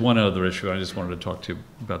raise one other issue. I just wanted to talk to you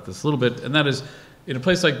about this a little bit, and that is, in a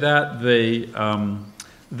place like that,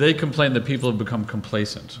 they complain that people have become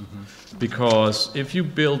complacent, because if you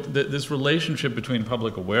build this relationship between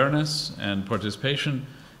public awareness and participation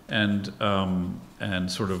and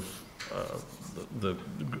sort of the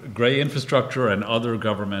gray infrastructure and other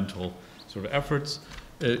governmental sort of efforts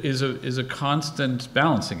is a constant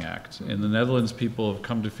balancing act. In the Netherlands, people have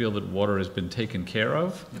come to feel that water has been taken care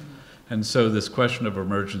of. And so this question of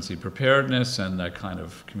emergency preparedness and that kind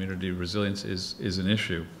of community resilience is an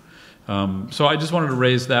issue. So I just wanted to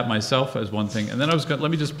raise that myself as one thing. And then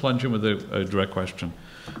let me just plunge in with a direct question.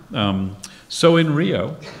 So in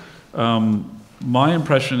Rio, my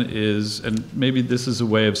impression is, and maybe this is a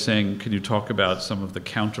way of saying, can you talk about some of the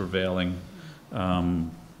countervailing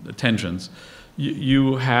tensions?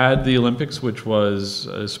 You had the Olympics, which was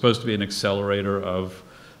supposed to be an accelerator of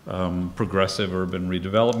progressive urban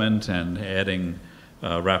redevelopment and adding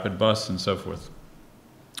rapid bus and so forth.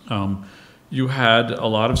 You had a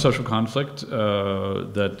lot of social conflict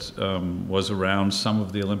that was around some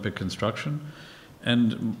of the Olympic construction.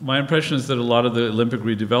 And my impression is that a lot of the Olympic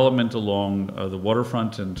redevelopment along the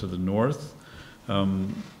waterfront and to the north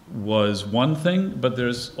was one thing, but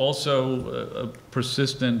there's also a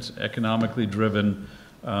persistent economically driven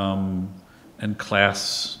and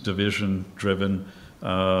class division driven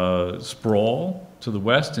sprawl to the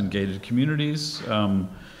west in gated communities. And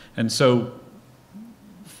so,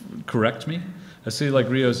 correct me, a city like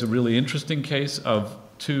Rio is a really interesting case of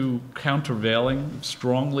two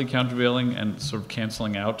strongly countervailing and sort of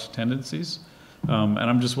canceling out tendencies. And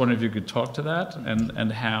I'm just wondering if you could talk to that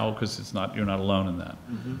and how, because you're not alone in that,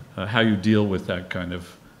 how you deal with that kind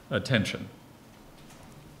of tension.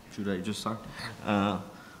 Should I just start?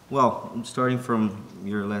 Well, starting from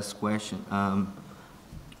your last question,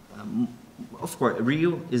 of course,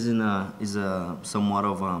 Rio is a somewhat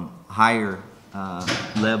of a higher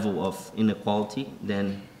level of inequality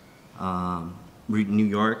than New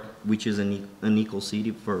York, which is an equal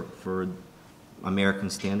city for American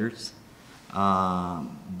standards.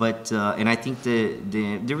 And I think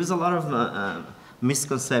there is a lot of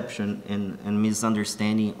misconception and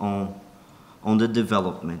misunderstanding on the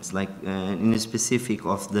developments, like in the specific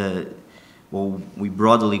of what we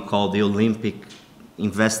broadly call the Olympic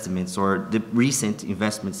investments or the recent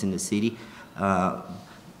investments in the city.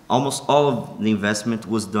 Almost all of the investment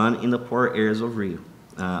was done in the poor areas of Rio,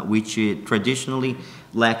 which traditionally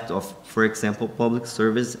lacked of, for example, public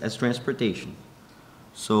service as transportation.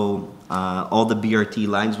 So all the BRT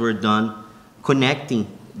lines were done connecting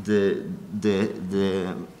the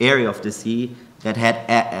area of the city that had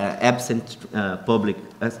absent public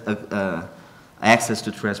access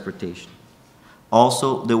to transportation.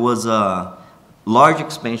 Also, there was a large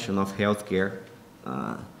expansion of healthcare.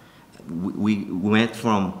 We went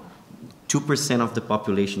from 2% of the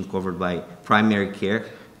population covered by primary care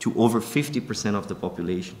to over 50% of the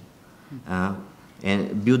population.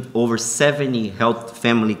 And built over 70 health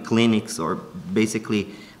family clinics, or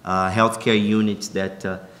basically healthcare units that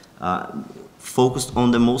focused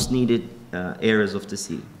on the most needed areas of the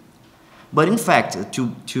city. But in fact,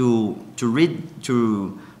 to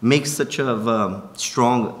make such a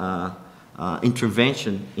strong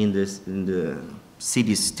intervention in the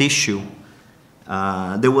city's tissue,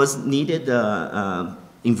 there was needed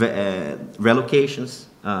relocations,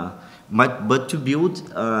 but to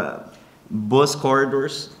build bus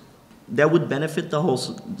corridors that would benefit the whole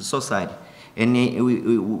society. And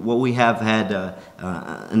what we have had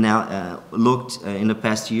looked in the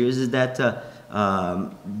past years is that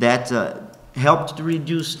helped to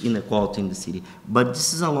reduce inequality in the city. But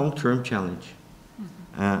this is a long-term challenge.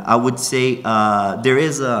 I would say there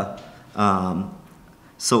is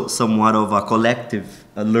somewhat of a collective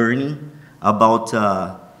learning about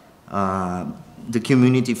the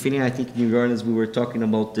community feeling. I think in New Orleans we were talking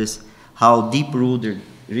about this, how deep-rooted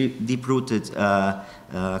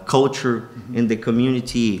culture and the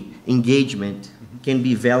community engagement can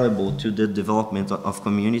be valuable to the development of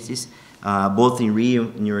communities, both in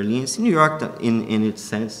Rio, New Orleans, in New York in its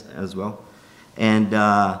sense as well. And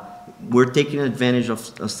we're taking advantage of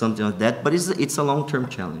something like that, but it's a long-term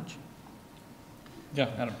challenge.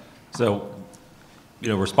 Yeah, Adam. So,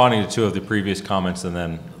 responding to two of the previous comments and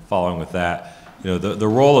then following with that, the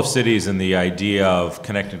role of cities and the idea of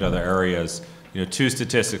connecting to other areas, two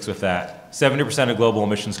statistics with that. 70% of global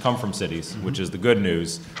emissions come from cities, which is the good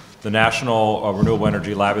news. The National Renewable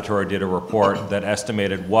Energy Laboratory did a report that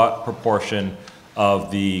estimated what proportion of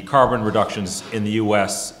the carbon reductions in the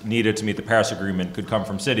U.S. needed to meet the Paris Agreement could come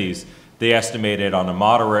from cities. They estimated on a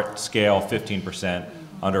moderate scale 15%,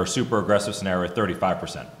 under a super aggressive scenario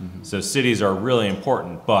 35%. So cities are really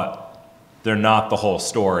important, but they're not the whole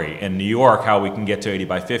story. In New York, how we can get to 80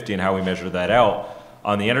 by 50 and how we measure that out,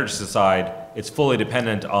 on the energy side, it's fully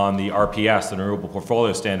dependent on the RPS, the Renewable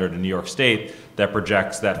Portfolio Standard in New York State, that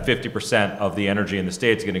projects that 50% of the energy in the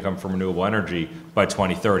state is going to come from renewable energy by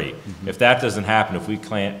 2030. If that doesn't happen, if we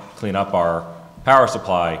can't clean up our power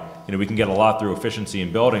supply, we can get a lot through efficiency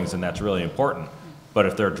in buildings, and that's really important. But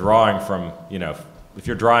if they're drawing from, if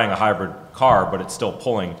you're drawing a hybrid car, but it's still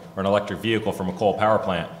pulling, or an electric vehicle from a coal power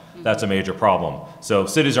plant, that's a major problem. So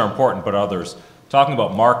cities are important, but others. Talking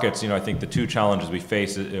about markets, I think the two challenges we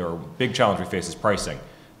face, or big challenge we face, is pricing.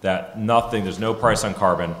 That there's no price on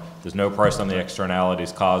carbon, there's no price on the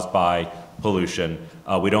externalities caused by pollution.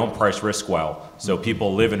 We don't price risk well. So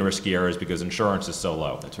people live in risky areas because insurance is so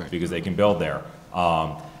low. That's right. Because they can build there.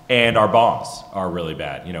 And our bonds are really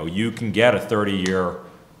bad. You can get a 30-year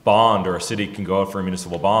bond, or a city can go out for a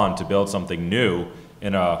municipal bond to build something new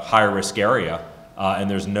in a high-risk area, and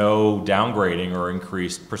there's no downgrading or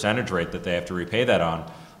increased percentage rate that they have to repay that on.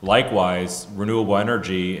 Likewise, renewable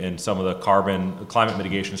energy and some of the climate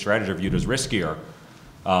mitigation strategies are viewed as riskier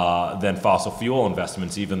than fossil fuel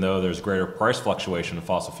investments, even though there's greater price fluctuation in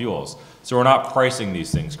fossil fuels. So we're not pricing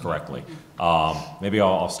these things correctly. Maybe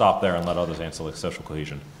I'll stop there and let others answer like social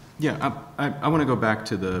cohesion. Yeah, I want to go back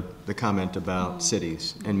to the comment about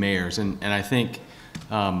cities and mayors, and I think,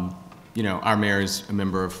 our mayor is a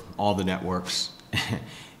member of all the networks,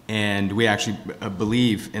 and we actually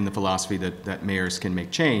believe in the philosophy that mayors can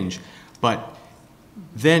make change. But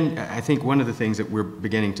then I think one of the things that we're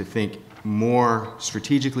beginning to think more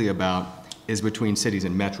strategically about is between cities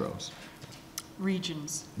and metros.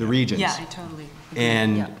 Regions. The regions. Yeah, I totally agree.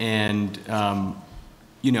 And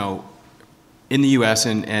in the U.S.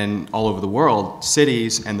 and all over the world,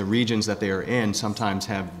 cities and the regions that they are in sometimes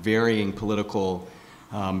have varying political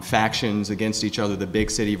factions against each other, the big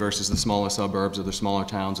city versus the smaller suburbs or the smaller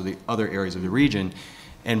towns or the other areas of the region.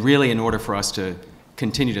 And really, in order for us to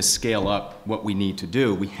continue to scale up what we need to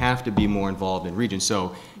do, we have to be more involved in regions.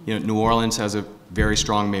 So, New Orleans has a very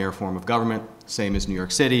strong mayor form of government, same as New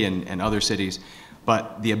York City and other cities.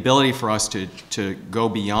 But the ability for us to go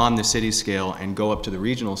beyond the city scale and go up to the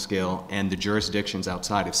regional scale and the jurisdictions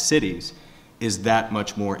outside of cities is that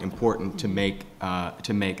much more important to make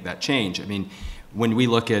that change. I mean, when we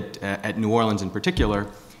look at New Orleans in particular,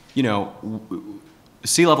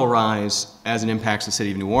 sea level rise, as it impacts the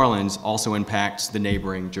city of New Orleans, also impacts the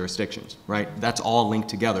neighboring jurisdictions, right? That's all linked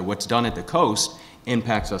together. What's done at the coast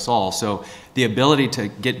impacts us all. So the ability to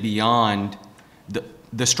get beyond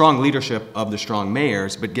the strong leadership of the strong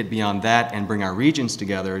mayors, but get beyond that and bring our regions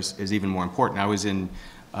together is even more important. I was in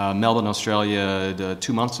Melbourne, Australia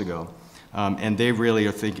 2 months ago, and they really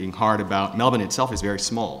are thinking hard about, Melbourne itself is very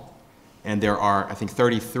small, and there are, I think,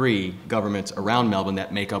 33 governments around Melbourne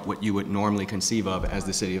that make up what you would normally conceive of as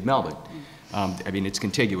the city of Melbourne. I mean, it's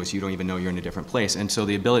contiguous. You don't even know you're in a different place. And so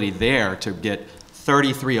the ability there to get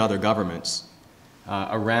 33 other governments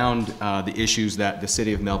around the issues that the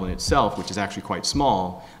city of Melbourne itself, which is actually quite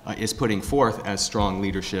small, is putting forth as strong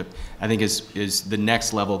leadership, I think is the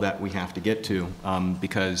next level that we have to get to,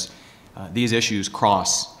 because these issues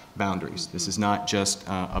cross boundaries. This is not just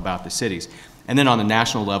about the cities. And then on the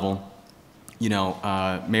national level,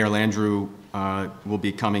 Mayor Landrieu will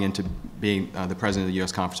be coming into being the president of the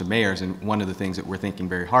U.S. Conference of Mayors, and one of the things that we're thinking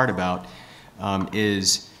very hard about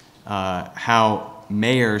is how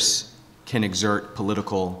mayors can exert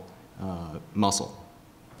political muscle,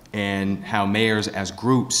 and how mayors as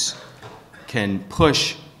groups can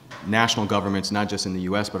push national governments, not just in the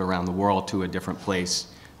U.S., but around the world, to a different place.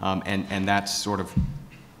 And that's sort of,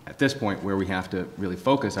 at this point, where we have to really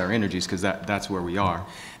focus our energies, because that's where we are.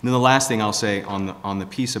 And then the last thing I'll say on the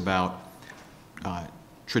piece about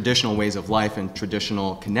traditional ways of life and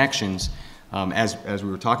traditional connections, as we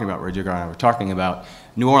were talking about, Rodrigo and I were talking about,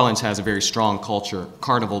 New Orleans has a very strong culture,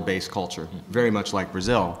 carnival-based culture, very much like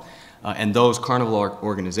Brazil. And those carnival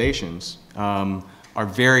organizations are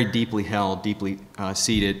very deeply held, deeply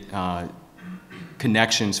seated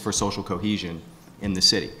connections for social cohesion in the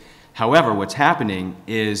city. However, what's happening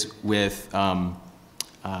is with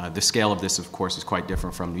the scale of this, of course, is quite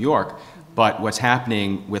different from New York, but what's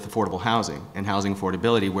happening with affordable housing and housing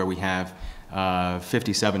affordability, where we have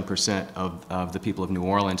 57% of the people of New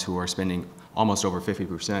Orleans who are spending almost over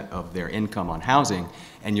 50% of their income on housing,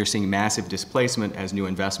 and you're seeing massive displacement as new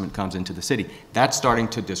investment comes into the city. That's starting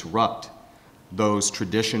to disrupt those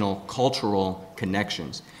traditional cultural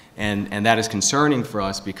connections. And that is concerning for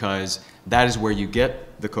us, because that is where you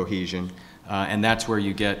get the cohesion, and that's where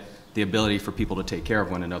you get the ability for people to take care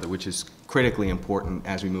of one another, which is critically important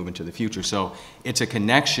as we move into the future. So it's a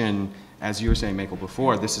connection, as you were saying, Michael,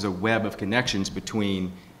 before, this is a web of connections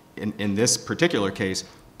between, in this particular case,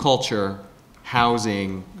 culture,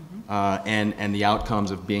 housing, and the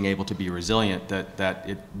outcomes of being able to be resilient, that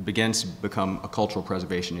it begins to become a cultural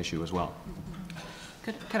preservation issue as well.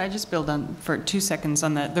 Could I just build on for 2 seconds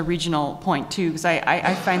on the regional point too, because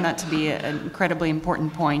I find that to be an incredibly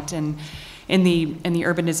important point. And in the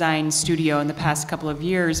urban design studio in the past couple of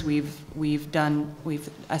years, we've done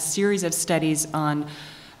a series of studies on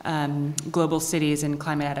global cities and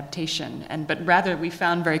climate adaptation. But rather, we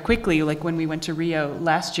found very quickly, like when we went to Rio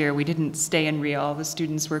last year, we didn't stay in Rio. All the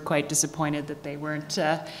students were quite disappointed that they weren't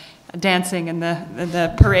dancing in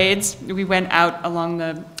the parades. We went out along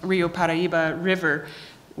the Rio Paraíba River,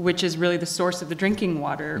 which is really the source of the drinking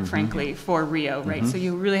water, frankly, for Rio, right? So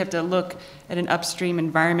you really have to look at an upstream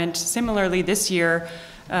environment. Similarly, this year,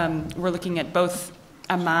 we're looking at both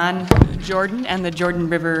Amman, Jordan, and the Jordan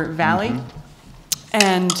River Valley.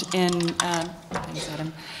 And in, thanks,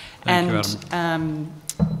 Adam.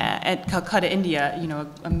 At Calcutta, India, you know,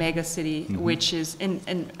 a mega city, which is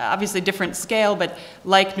in obviously different scale, but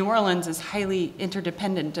like New Orleans is highly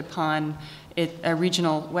interdependent upon a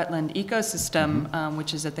regional wetland ecosystem,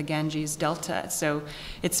 which is at the Ganges Delta. So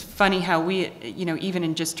it's funny how we, you know, even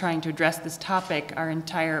in just trying to address this topic, our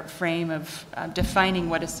entire frame of defining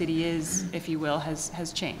what a city is, if you will,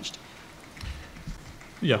 has changed.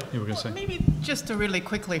 Yeah, you were going to say. Maybe just to really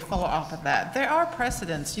quickly follow up on that, there are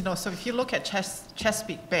precedents, you know, so if you look at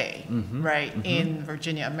Chesapeake Bay, right, in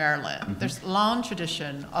Virginia and Maryland, there's long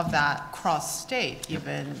tradition of that cross-state,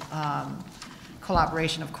 even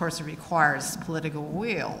collaboration, of course, it requires political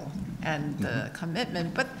will and the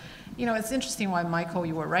commitment. But, you know, it's interesting why, Michael,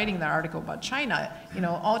 you were writing that article about China, you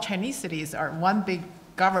know, all Chinese cities are one big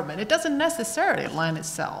government. It doesn't necessarily lend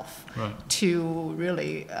itself to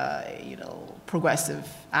really, you know, progressive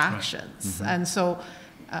actions. And so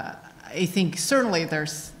I think certainly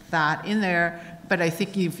there's that in there, but I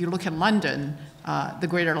think if you look at London, the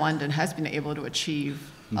Greater London has been able to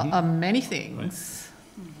achieve many things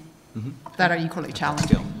that are equally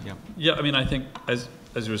challenging. Yeah, I mean, I think as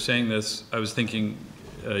you were saying this, I was thinking,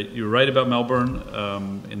 you're right about Melbourne.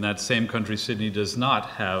 In that same country, Sydney does not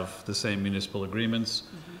have the same municipal agreements.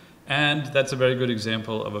 And that's a very good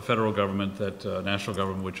example of a federal government, national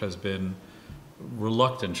government, which has been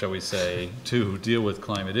reluctant, shall we say, to deal with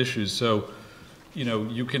climate issues. So, you know,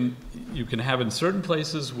 you can have in certain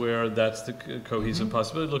places where that's the cohesive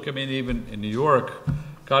possibility. Look, I mean, even in New York,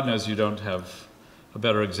 God knows you don't have a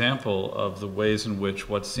better example of the ways in which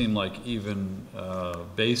what seem like even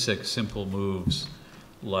basic, simple moves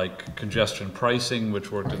like congestion pricing,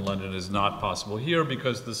 which worked in London, is not possible here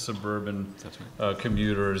because the suburban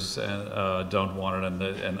commuters don't want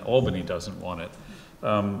it, and Albany doesn't want it.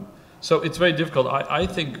 So it's very difficult. I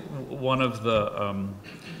think one of the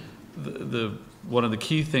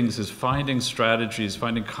key things is finding strategies,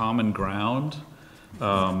 finding common ground,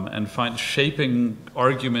 and shaping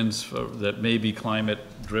arguments that may be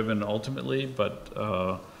climate-driven ultimately, but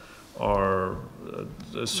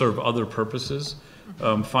serve other purposes.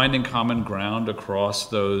 Finding common ground across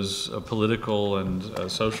those political and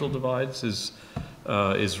social divides is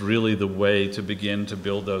really the way to begin to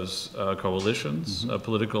build those coalitions,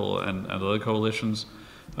 political and other coalitions.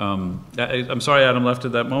 I'm sorry Adam left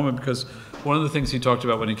at that moment, because one of the things he talked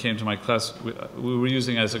about when he came to my class, we were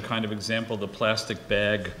using as a kind of example the plastic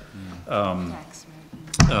bag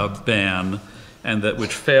ban, and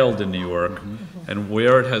which failed in New York, and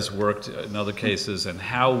where it has worked in other cases, and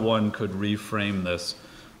how one could reframe this.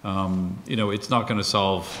 You know, it's not going to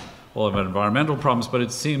solve all of our environmental problems, but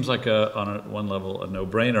it seems like on one level a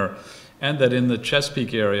no-brainer. And that in the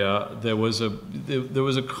Chesapeake area there was a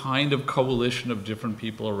kind of coalition of different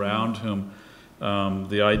people around whom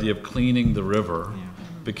the idea of cleaning the river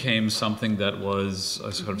became something that was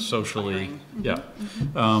sort of socially,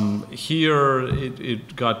 here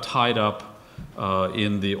it got tied up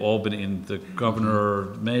in the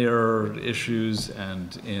governor-mayor issues,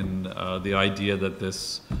 and in the idea that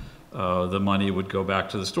the money would go back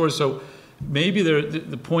to the stores. So maybe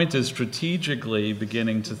the point is strategically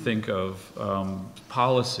beginning to think of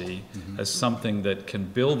policy as something that can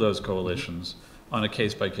build those coalitions on a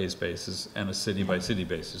case-by-case basis and a city-by-city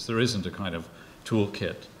basis. There isn't a kind of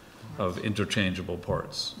toolkit of interchangeable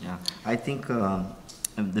parts. Yeah, I think the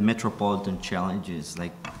metropolitan challenge is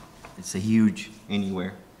like, it's a huge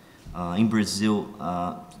anywhere. In Brazil,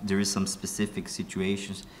 there is some specific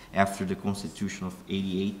situations after the Constitution of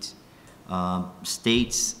 '88.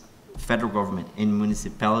 States, federal government, and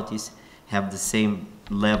municipalities have the same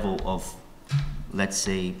level of, let's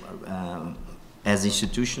say, as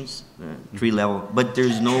institutions, 3 level, but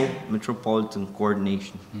there's no metropolitan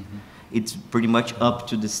coordination. It's pretty much up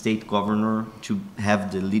to the state governor to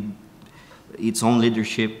have its own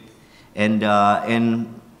leadership, and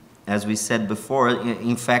as we said before,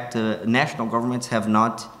 in fact, national governments have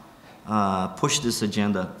not pushed this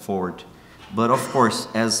agenda forward. But of course,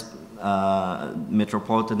 as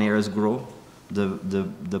metropolitan areas grow,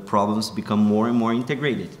 the problems become more and more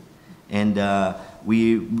integrated. And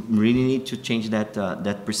we really need to change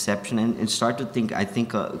that perception and start to think, I think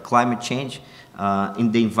climate change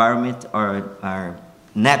in the environment are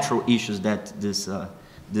natural issues that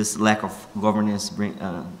this lack of governance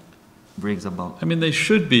brings about. I mean, they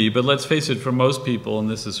should be, but let's face it, for most people, and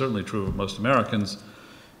this is certainly true of most Americans,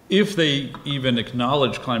 if they even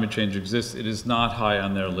acknowledge climate change exists, it is not high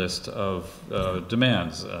on their list of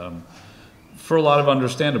demands, for a lot of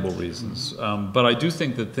understandable reasons. But I do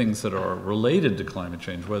think that things that are related to climate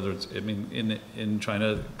change, whether it's, I mean, in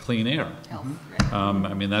China, clean air.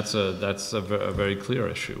 I mean, that's a very clear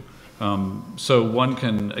issue. So one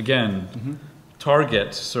can, again,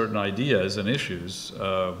 target certain ideas and issues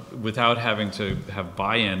without having to have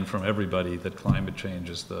buy-in from everybody that climate change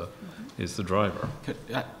is the driver.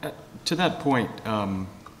 To that point,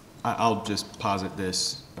 I'll just posit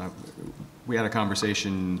this. We had a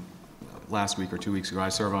conversation last week or 2 weeks ago. I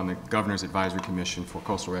serve on the Governor's Advisory Commission for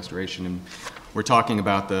Coastal Restoration, and we're talking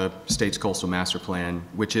about the state's coastal master plan,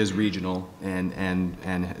 which is regional and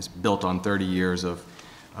is built on 30 years of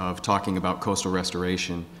talking about coastal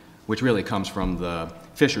restoration, which really comes from the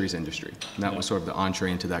fisheries industry. And that was sort of the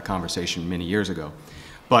entree into that conversation many years ago.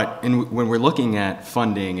 But when we're looking at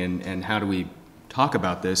funding and how do we talk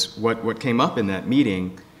about this, what came up in that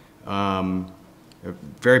meeting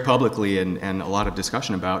very publicly and a lot of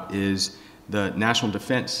discussion about is the national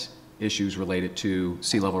defense issues related to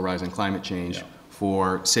sea level rise and climate change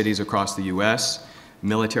for cities across the U.S.,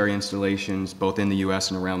 military installations both in the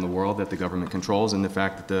U.S. and around the world that the government controls, and the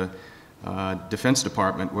fact that the Defense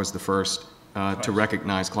Department was the first to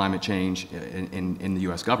recognize climate change in the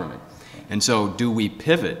U.S. government. And so do we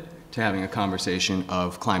pivot to having a conversation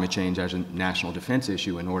of climate change as a national defense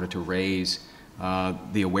issue in order to raise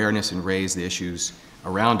the awareness and raise the issues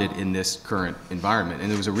around it in this current environment? And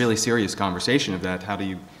there was a really serious conversation of that. How do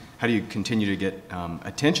you continue to get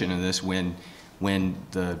attention in this when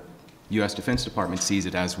the U.S. Defense Department sees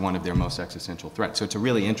it as one of their most existential threats? So it's a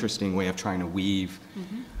really interesting way of trying to weave,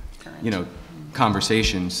 you know,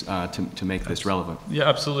 conversations to make this relevant. Yeah,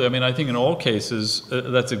 absolutely. I mean, I think in all cases,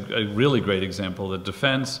 that's a really great example, that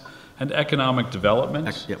defense and economic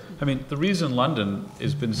development. I mean, the reason London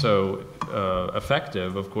has been so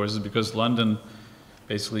effective, of course, is because London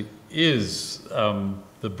basically is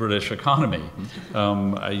the British economy.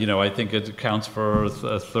 You know, I think it accounts for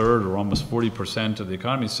a third or almost 40% of the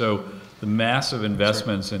economy. So the massive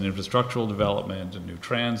investments in infrastructural development and new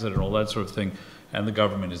transit and all that sort of thing, and the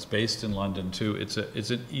government is based in London too, it's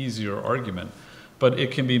an easier argument. But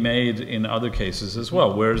it can be made in other cases as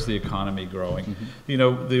well. Where's the economy growing? You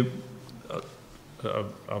know,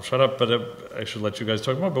 I'll shut up, but I should let you guys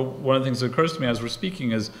talk more. But one of the things that occurs to me as we're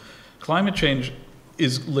speaking is climate change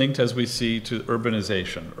is linked, as we see, to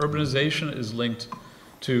urbanization. Urbanization is linked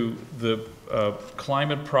to the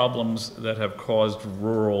climate problems that have caused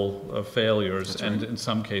rural failures and in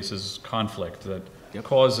some cases conflict that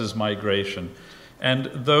causes migration. And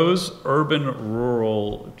those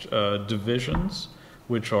urban-rural divisions,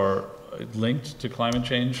 which are linked to climate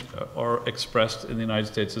change, are expressed in the United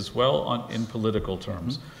States as well in political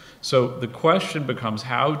terms. So the question becomes,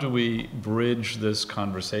 how do we bridge this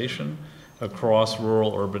conversation across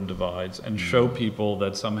rural-urban divides and show people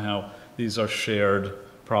that somehow these are shared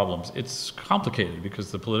problems? It's complicated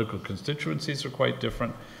because the political constituencies are quite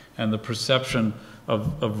different, and the perception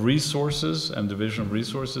of resources and division of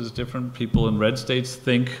resources is different. People in red states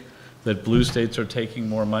think that blue states are taking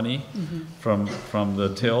more money from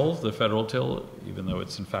the till, the federal till, even though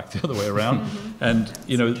it's in fact the other way around. And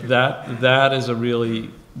you know, that is a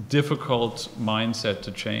really difficult mindset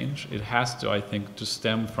to change. It has to, I think, to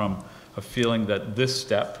stem from a feeling that this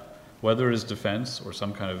step, whether it's defense or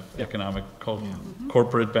some kind of economic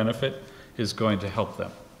corporate benefit, is going to help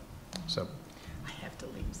them. So. I have to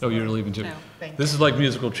leave. Oh, you're leaving too? No, this is like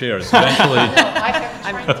musical chairs. Eventually.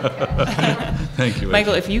 Thank you.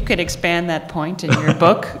 Michael, if you could expand that point in your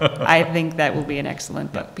book, I think that will be an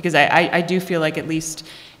excellent book, because I do feel like, at least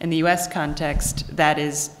in the U.S. context, that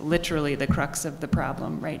is literally the crux of the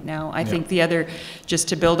problem right now. I think the other, just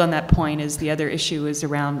to build on that point, is the other issue is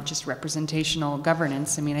around just representational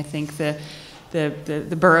governance. I mean, I think the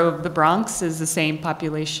borough of the Bronx is the same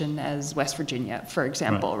population as West Virginia, for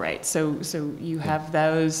example, right? So you have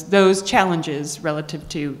those challenges relative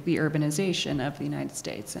to the urbanization of the United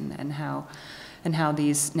States and how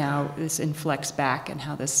this inflects back and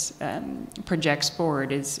how this projects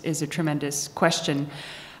forward is a tremendous question.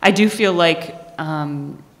 I do feel like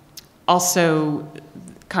Also,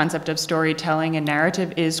 concept of storytelling and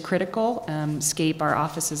narrative is critical. SCAPE, our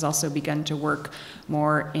office, has also begun to work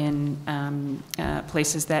more in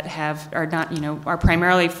places that are not, are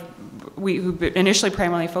primarily, we initially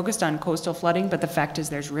primarily focused on coastal flooding, but the fact is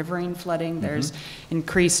there's riverine flooding, there's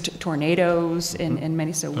increased tornadoes in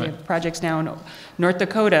many, so we have projects now in North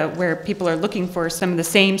Dakota where people are looking for some of the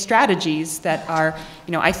same strategies that are,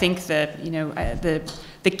 I think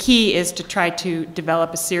the key is to try to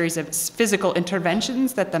develop a series of physical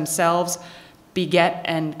interventions that themselves beget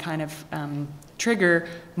and kind of trigger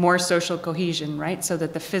more social cohesion, right? So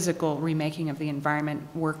that the physical remaking of the environment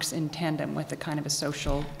works in tandem with a kind of a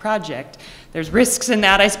social project. There's risks in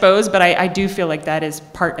that, I suppose, but I do feel like that is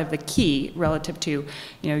part of the key relative to,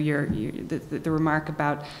 the remark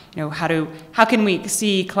about, how can we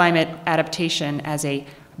see climate adaptation as a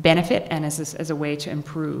benefit and as a way to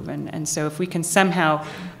improve. And so if we can somehow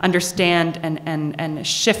understand and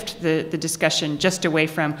shift the discussion just away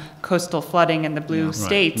from coastal flooding in the blue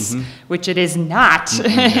states, which it is not.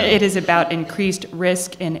 It is about increased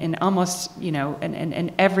risk in almost,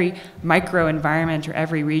 in every microenvironment or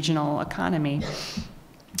every regional economy.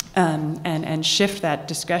 And shift that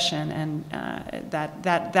discussion, and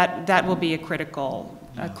that will be a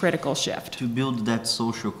critical shift. To build that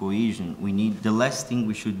social cohesion, we need, the last thing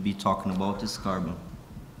we should be talking about is carbon,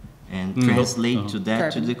 and translate to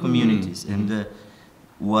that to the communities. And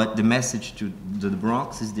what the message to the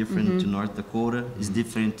Bronx is different to North Dakota, is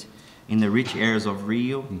different in the rich areas of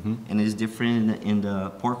Rio, and is different in the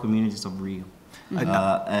poor communities of Rio.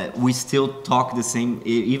 We still talk the same,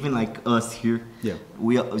 even like us here. Yeah.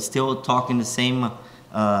 We are still talking the same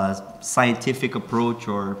scientific approach,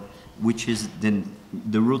 or which is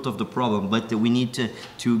the root of the problem. But we need to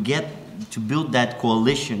build that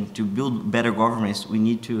coalition, to build better governments. We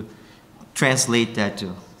need to translate that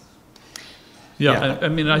to. Yeah, I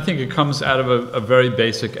mean, I think it comes out of a very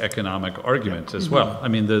basic economic argument as well. I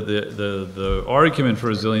mean, the argument for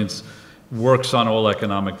resilience works on all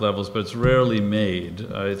economic levels, but it's rarely made.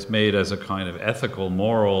 It's made as a kind of ethical,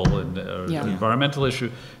 moral, and environmental issue,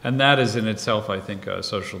 and that is in itself, I think, a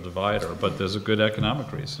social divider. But there's a good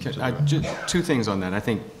economic reason. Two things on that. I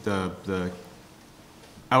think the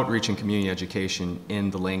outreach and community education in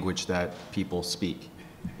the language that people speak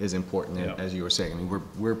is important, as you were saying. I mean,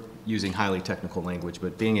 we're using highly technical language,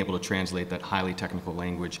 but being able to translate that highly technical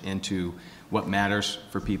language into what matters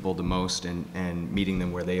for people the most, and meeting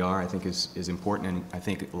them where they are, I think is important. And I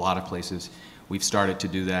think a lot of places we've started to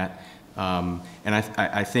do that. And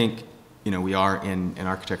I think, we are in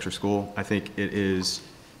architecture school. I think it is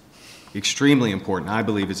extremely important, I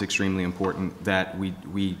believe it's extremely important that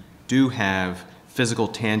we do have physical,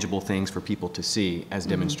 tangible things for people to see as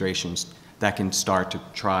demonstrations that can start to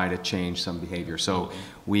try to change some behavior. So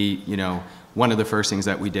one of the first things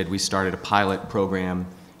that we did, we started a pilot program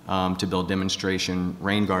to build demonstration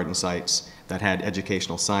rain garden sites that had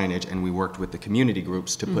educational signage, and we worked with the community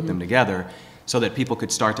groups to put them together so that people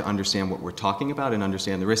could start to understand what we're talking about and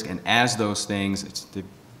understand the risk. And as those things, they've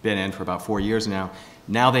been in for about 4 years now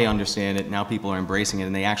they understand it, now people are embracing it,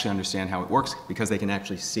 and they actually understand how it works because they can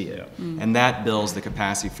actually see it. And that builds the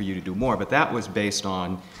capacity for you to do more. But that was based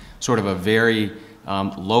on sort of a very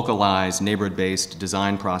localized, neighborhood-based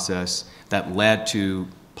design process that led to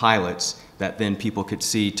pilots that then people could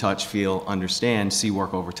see, touch, feel, understand, see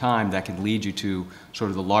work over time, that can lead you to sort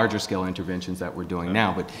of the larger scale interventions that we're doing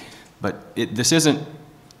now. But this isn't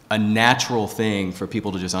a natural thing for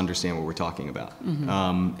people to just understand what we're talking about.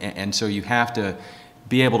 And so you have to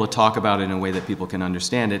be able to talk about it in a way that people can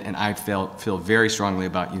understand it, and I feel very strongly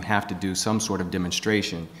about you have to do some sort of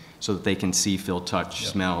demonstration so that they can see, feel, touch,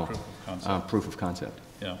 smell, proof of concept.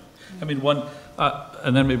 Yeah. I mean,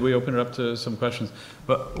 and then maybe we open it up to some questions,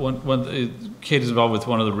 but Kate is involved with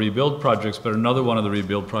one of the rebuild projects, but another one of the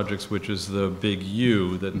rebuild projects, which is the Big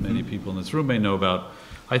U that many people in this room may know about,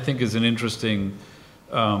 I think is an interesting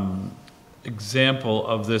example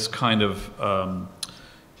of this kind of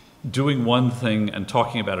doing one thing and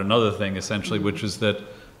talking about another thing, essentially, which is that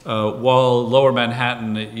while Lower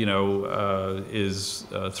Manhattan, is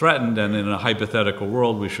threatened, and in a hypothetical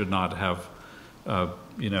world, we should not have,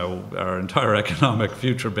 our entire economic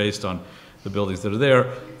future based on the buildings that are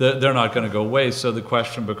there, they're not going to go away. So the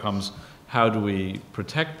question becomes, how do we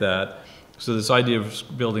protect that? So this idea of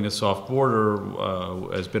building a soft border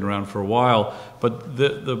has been around for a while, but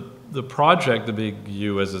the project, the Big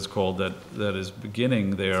U, as it's called, that is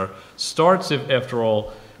beginning there, starts, after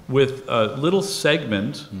all, with a little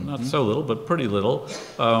segment, not so little, but pretty little,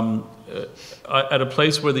 at a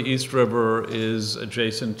place where the East River is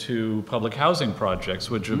adjacent to public housing projects,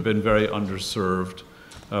 which have been very underserved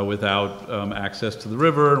without access to the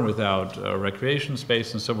river and without recreation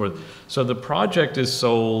space and so forth. So the project is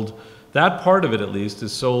sold, that part of it at least,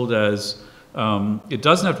 is sold as, it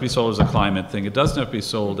doesn't have to be sold as a climate thing. It doesn't have to be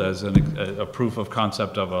sold as a proof of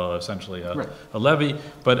concept of essentially a levy,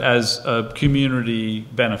 but as a community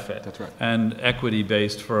benefit. That's right. And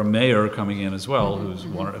equity-based for a mayor coming in as well,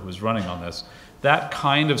 who's running on this. That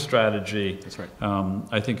kind of strategy, that's right.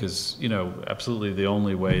 I think, is absolutely the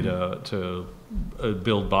only way to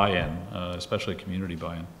build buy-in, especially community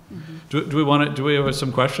buy-in. Do we have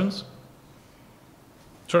some questions?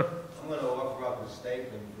 Sure. I'm going to offer up a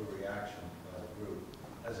statement for reaction by the group.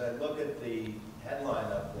 As I look at the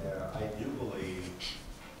headline up there, I do believe,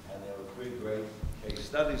 and there were 3 great case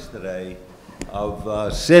studies today,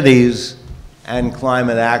 of cities and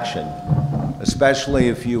climate action, especially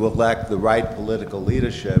if you elect the right political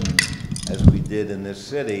leadership, as we did in this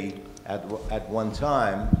city at one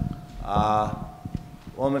time.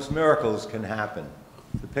 Almost miracles can happen.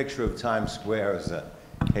 The picture of Times Square is a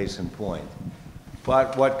case in point.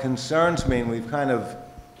 But what concerns me, and we've kind of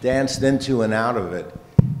danced into and out of it,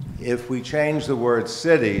 if we change the word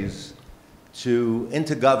cities to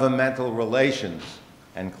intergovernmental relations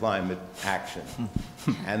and climate action,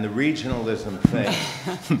 and the regionalism thing,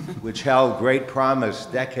 which held great promise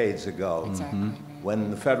decades ago,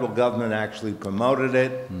 when the federal government actually promoted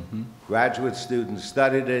it, graduate students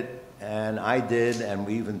studied it, and I did, and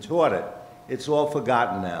we even taught it. It's all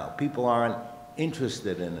forgotten now. People aren't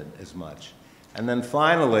interested in it as much. And then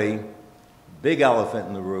finally, big elephant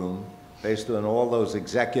in the room, based on all those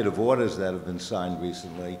executive orders that have been signed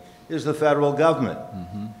recently, is the federal government.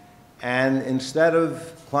 And instead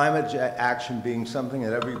of climate action being something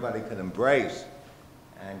that everybody can embrace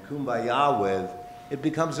and kumbaya with, it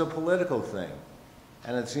becomes a political thing.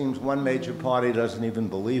 And it seems one major party doesn't even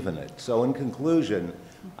believe in it. So in conclusion,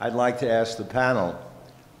 I'd like to ask the panel,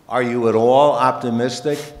 are you at all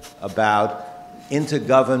optimistic about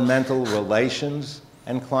intergovernmental relations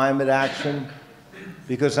and climate action?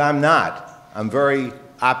 Because I'm not. I'm very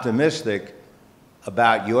optimistic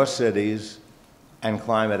about your cities and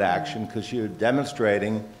climate action, because you're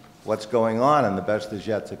demonstrating what's going on, and the best is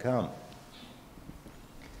yet to come.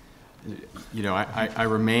 I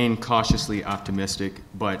remain cautiously optimistic,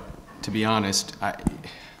 but to be honest,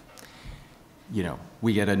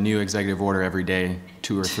 we get a new executive order every day,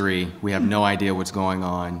 2 or 3. We have no idea what's going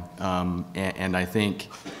on, and I think,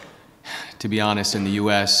 to be honest, in the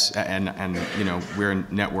U.S., and we're in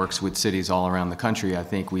networks with cities all around the country, I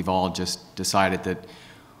think we've all just decided that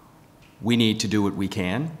we need to do what we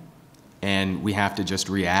can, and we have to just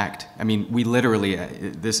react. I mean, we literally,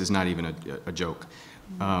 this is not even a joke.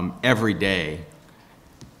 Every day,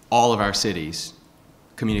 all of our cities,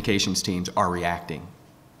 communications teams are reacting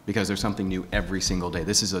because there's something new every single day.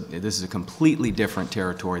 This is a completely different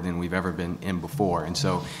territory than we've ever been in before. And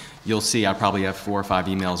so you'll see I probably have 4 or 5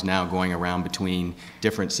 emails now going around between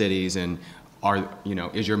different cities and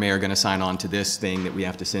is your mayor going to sign on to this thing that we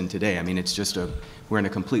have to send today? I mean, it's just we're in a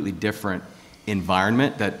completely different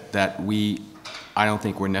environment that I don't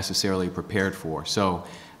think we're necessarily prepared for. So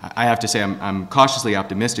I have to say I'm cautiously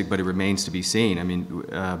optimistic, but it remains to be seen. I mean,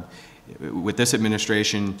 with this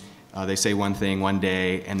administration, they say one thing one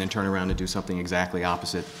day and then turn around and do something exactly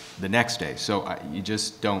opposite the next day. So you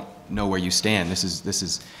just don't know where you stand. This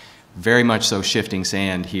is very much so shifting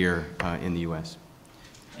sand here in the U.S.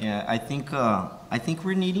 Yeah, I think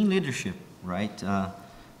we're needing leadership, right?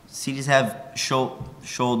 Cities have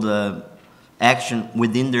showed action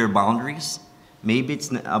within their boundaries. Maybe it's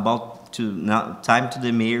about time to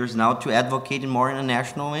the mayors now to advocate more on a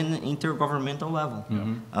national and intergovernmental level.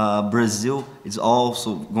 Brazil is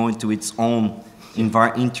also going to its own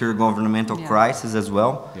intergovernmental crisis as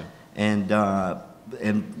well. And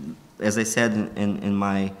as I said in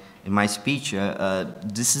my speech,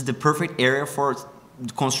 this is the perfect area for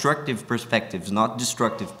constructive perspectives, not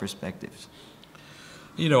destructive perspectives.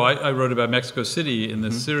 I wrote about Mexico City in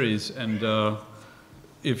this series, and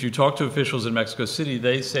if you talk to officials in Mexico City,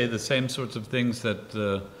 they say the same sorts of things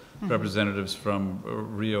that representatives from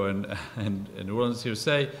Rio and New Orleans here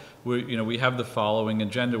say. We have the following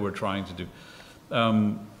agenda we're trying to do.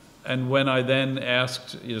 And when I then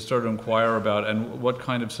asked, started to inquire about, and what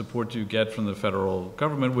kind of support do you get from the federal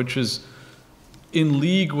government, which is in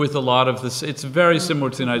league with a lot of this, it's very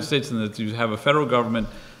similar to the United States in that you have a federal government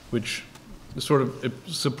which sort of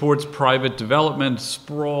supports private development,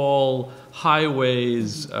 sprawl,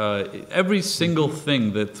 highways, every single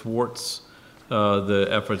thing that thwarts the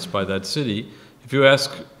efforts by that city. If you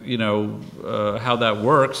ask, how that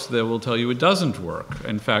works, they will tell you it doesn't work.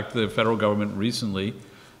 In fact, the federal government recently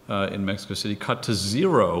in Mexico City cut to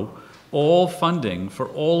 0 all funding for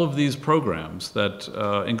all of these programs, that,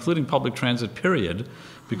 including public transit, period,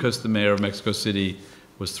 because the mayor of Mexico City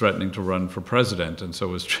was threatening to run for president, and so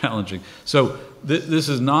was challenging. So this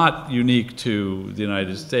is not unique to the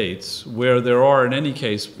United States, where there are, in any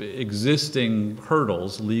case, existing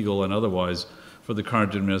hurdles, legal and otherwise, for the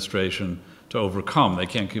current administration to overcome. They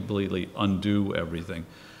can't completely undo everything.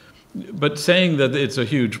 But saying that it's a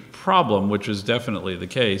huge problem, which is definitely the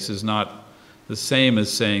case, is not the same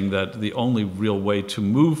as saying that the only real way to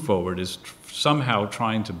move forward is somehow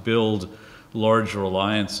trying to build larger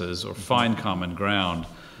alliances or find common ground.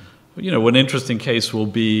 You know, one interesting case will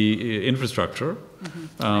be infrastructure.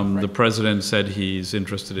 The president said he's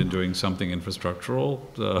interested in doing something infrastructural,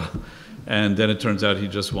 and then it turns out he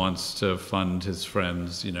just wants to fund his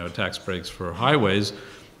friends, you know, tax breaks for highways.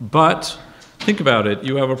 But think about it,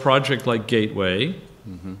 you have a project like Gateway,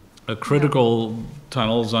 a critical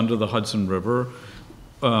tunnels under the Hudson River,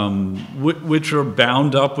 which are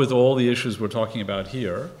bound up with all the issues we're talking about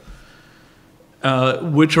here,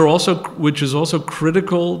 which is also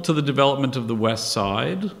critical to the development of the West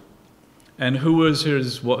Side. And who was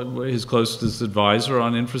his closest advisor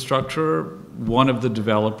on infrastructure? One of the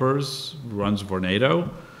developers who runs Vornado,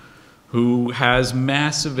 who has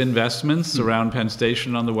massive investments around Penn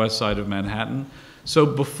Station on the west side of Manhattan. So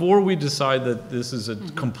before we decide that this is a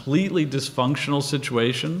completely dysfunctional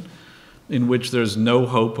situation in which there's no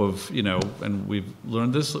hope of, you know, and we've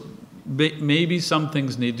learned this, maybe some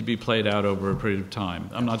things need to be played out over a period of time.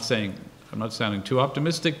 I'm not sounding too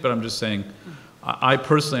optimistic, but I'm just saying, I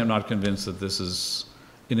personally am not convinced that this is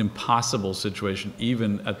an impossible situation,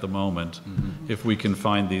 even at the moment, if we can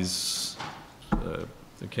find these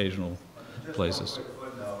occasional places. Just one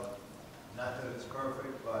quick footnote. Not that it's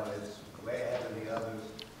perfect, but it's way ahead of the others.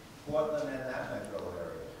 Portland and that metro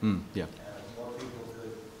area. Yeah. And more people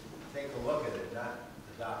could take a look at it, not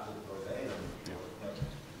adopt it verbatim, but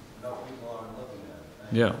no people aren't looking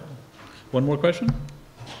at it. Yeah. One more question?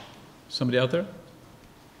 Somebody out there?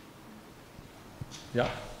 Yeah.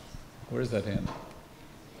 Where's that hand?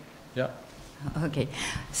 Yeah. Okay.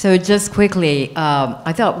 So just quickly,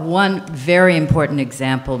 I thought one very important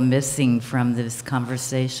example missing from this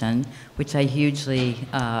conversation, which I hugely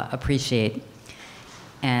appreciate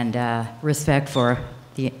and respect for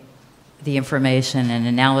the information and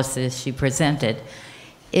analysis she presented,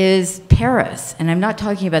 is Paris. And I'm not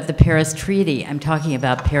talking about the Paris Treaty, I'm talking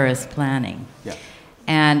about Paris planning. Yeah.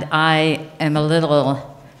 And I am a little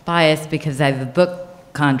biased because I have a book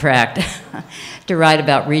contract to write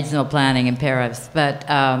about regional planning in Paris. But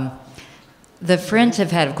the French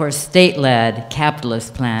have had, of course, state-led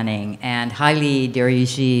capitalist planning and highly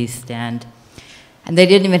dirigiste, and they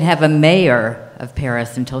didn't even have a mayor of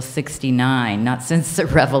Paris until '69, not since the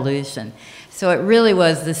revolution. So it really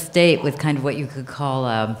was the state with kind of what you could call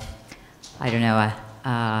a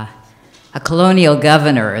colonial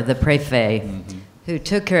governor, the préfet, who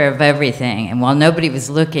took care of everything. And while nobody was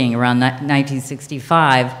looking around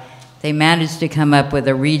 1965, they managed to come up with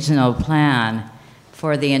a regional plan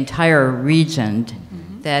for the entire region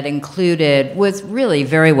that was really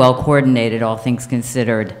very well coordinated, all things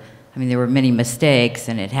considered. I mean, there were many mistakes,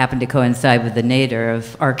 and it happened to coincide with the nadir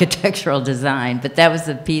of architectural design, but that was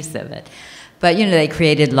a piece of it. But, you know, they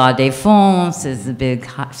created La Défense as the big,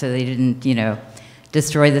 so they didn't, you know,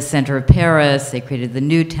 destroy the center of Paris. They created the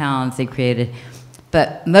new towns. They created,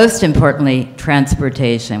 but most importantly,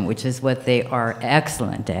 transportation, which is what they are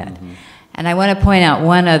excellent at. And I want to point out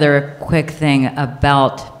one other quick thing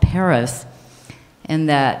about Paris, in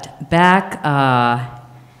that back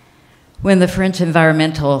when the French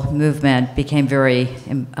environmental movement became very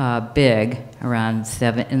big around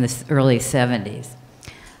in the early 70s,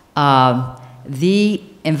 the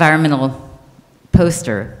environmental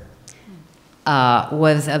poster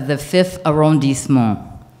was of the 5th arrondissement,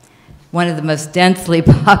 one of the most densely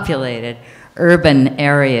populated urban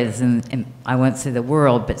areas in, I won't say the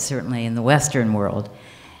world, but certainly in the Western world.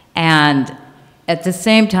 And at the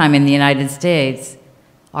same time in the United States,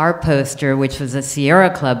 our poster, which was a Sierra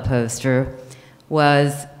Club poster,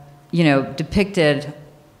 was, you know, depicted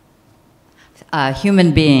a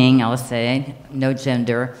human being, I'll say, no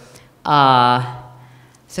gender,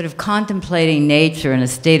 sort of contemplating nature in a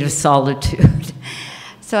state of solitude.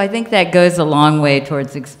 So I think that goes a long way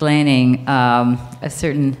towards explaining a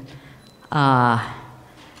certain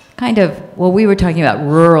kind of, well, we were talking about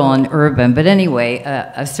rural and urban, but anyway,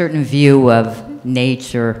 a certain view of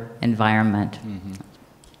nature, environment.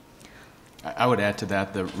 I would add to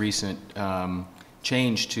that the recent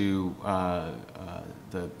change to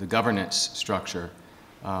the governance structure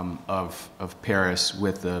of Paris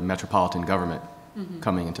with the metropolitan government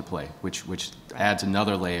coming into play, which adds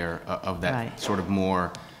another layer of that sort of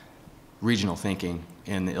more regional thinking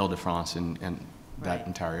in the Ile-de-France and that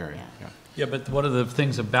entire area. Yeah, but one of the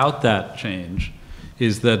things about that change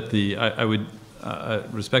is that I would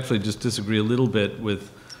respectfully just disagree a little bit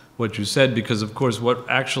with what you said, because of course what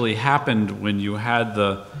actually happened when you had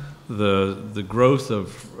the growth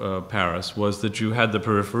of Paris was that you had the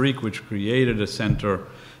périphérique, which created a center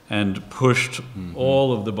and pushed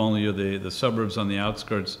all of the banlieue, the suburbs on the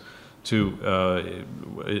outskirts, to,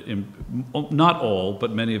 not all,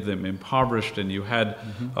 but many of them impoverished, and you had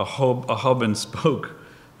a hub and spoke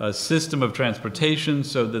system of transportation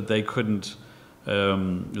so that they couldn't,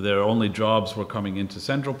 their only jobs were coming into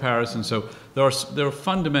central Paris, and so there are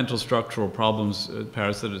fundamental structural problems at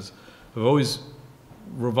Paris that have always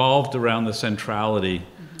revolved around the centrality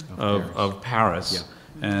of Paris. Yeah.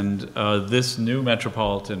 And this new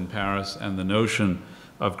metropolitan Paris and the notion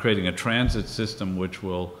of creating a transit system which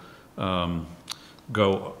will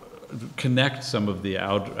connect some of the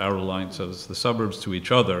outer lines of the suburbs to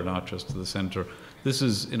each other, not just to the center. This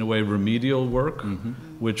is, in a way, remedial work,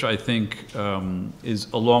 which I think is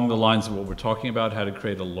along the lines of what we're talking about, how to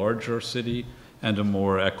create a larger city and a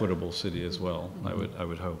more equitable city as well, I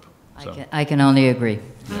would hope. So. I can only agree.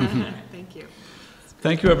 Thank you.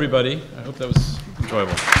 Thank you, everybody. I hope that was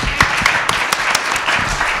enjoyable.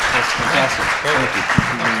 That's fantastic. Thank you.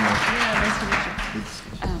 Yeah, nice to meet you.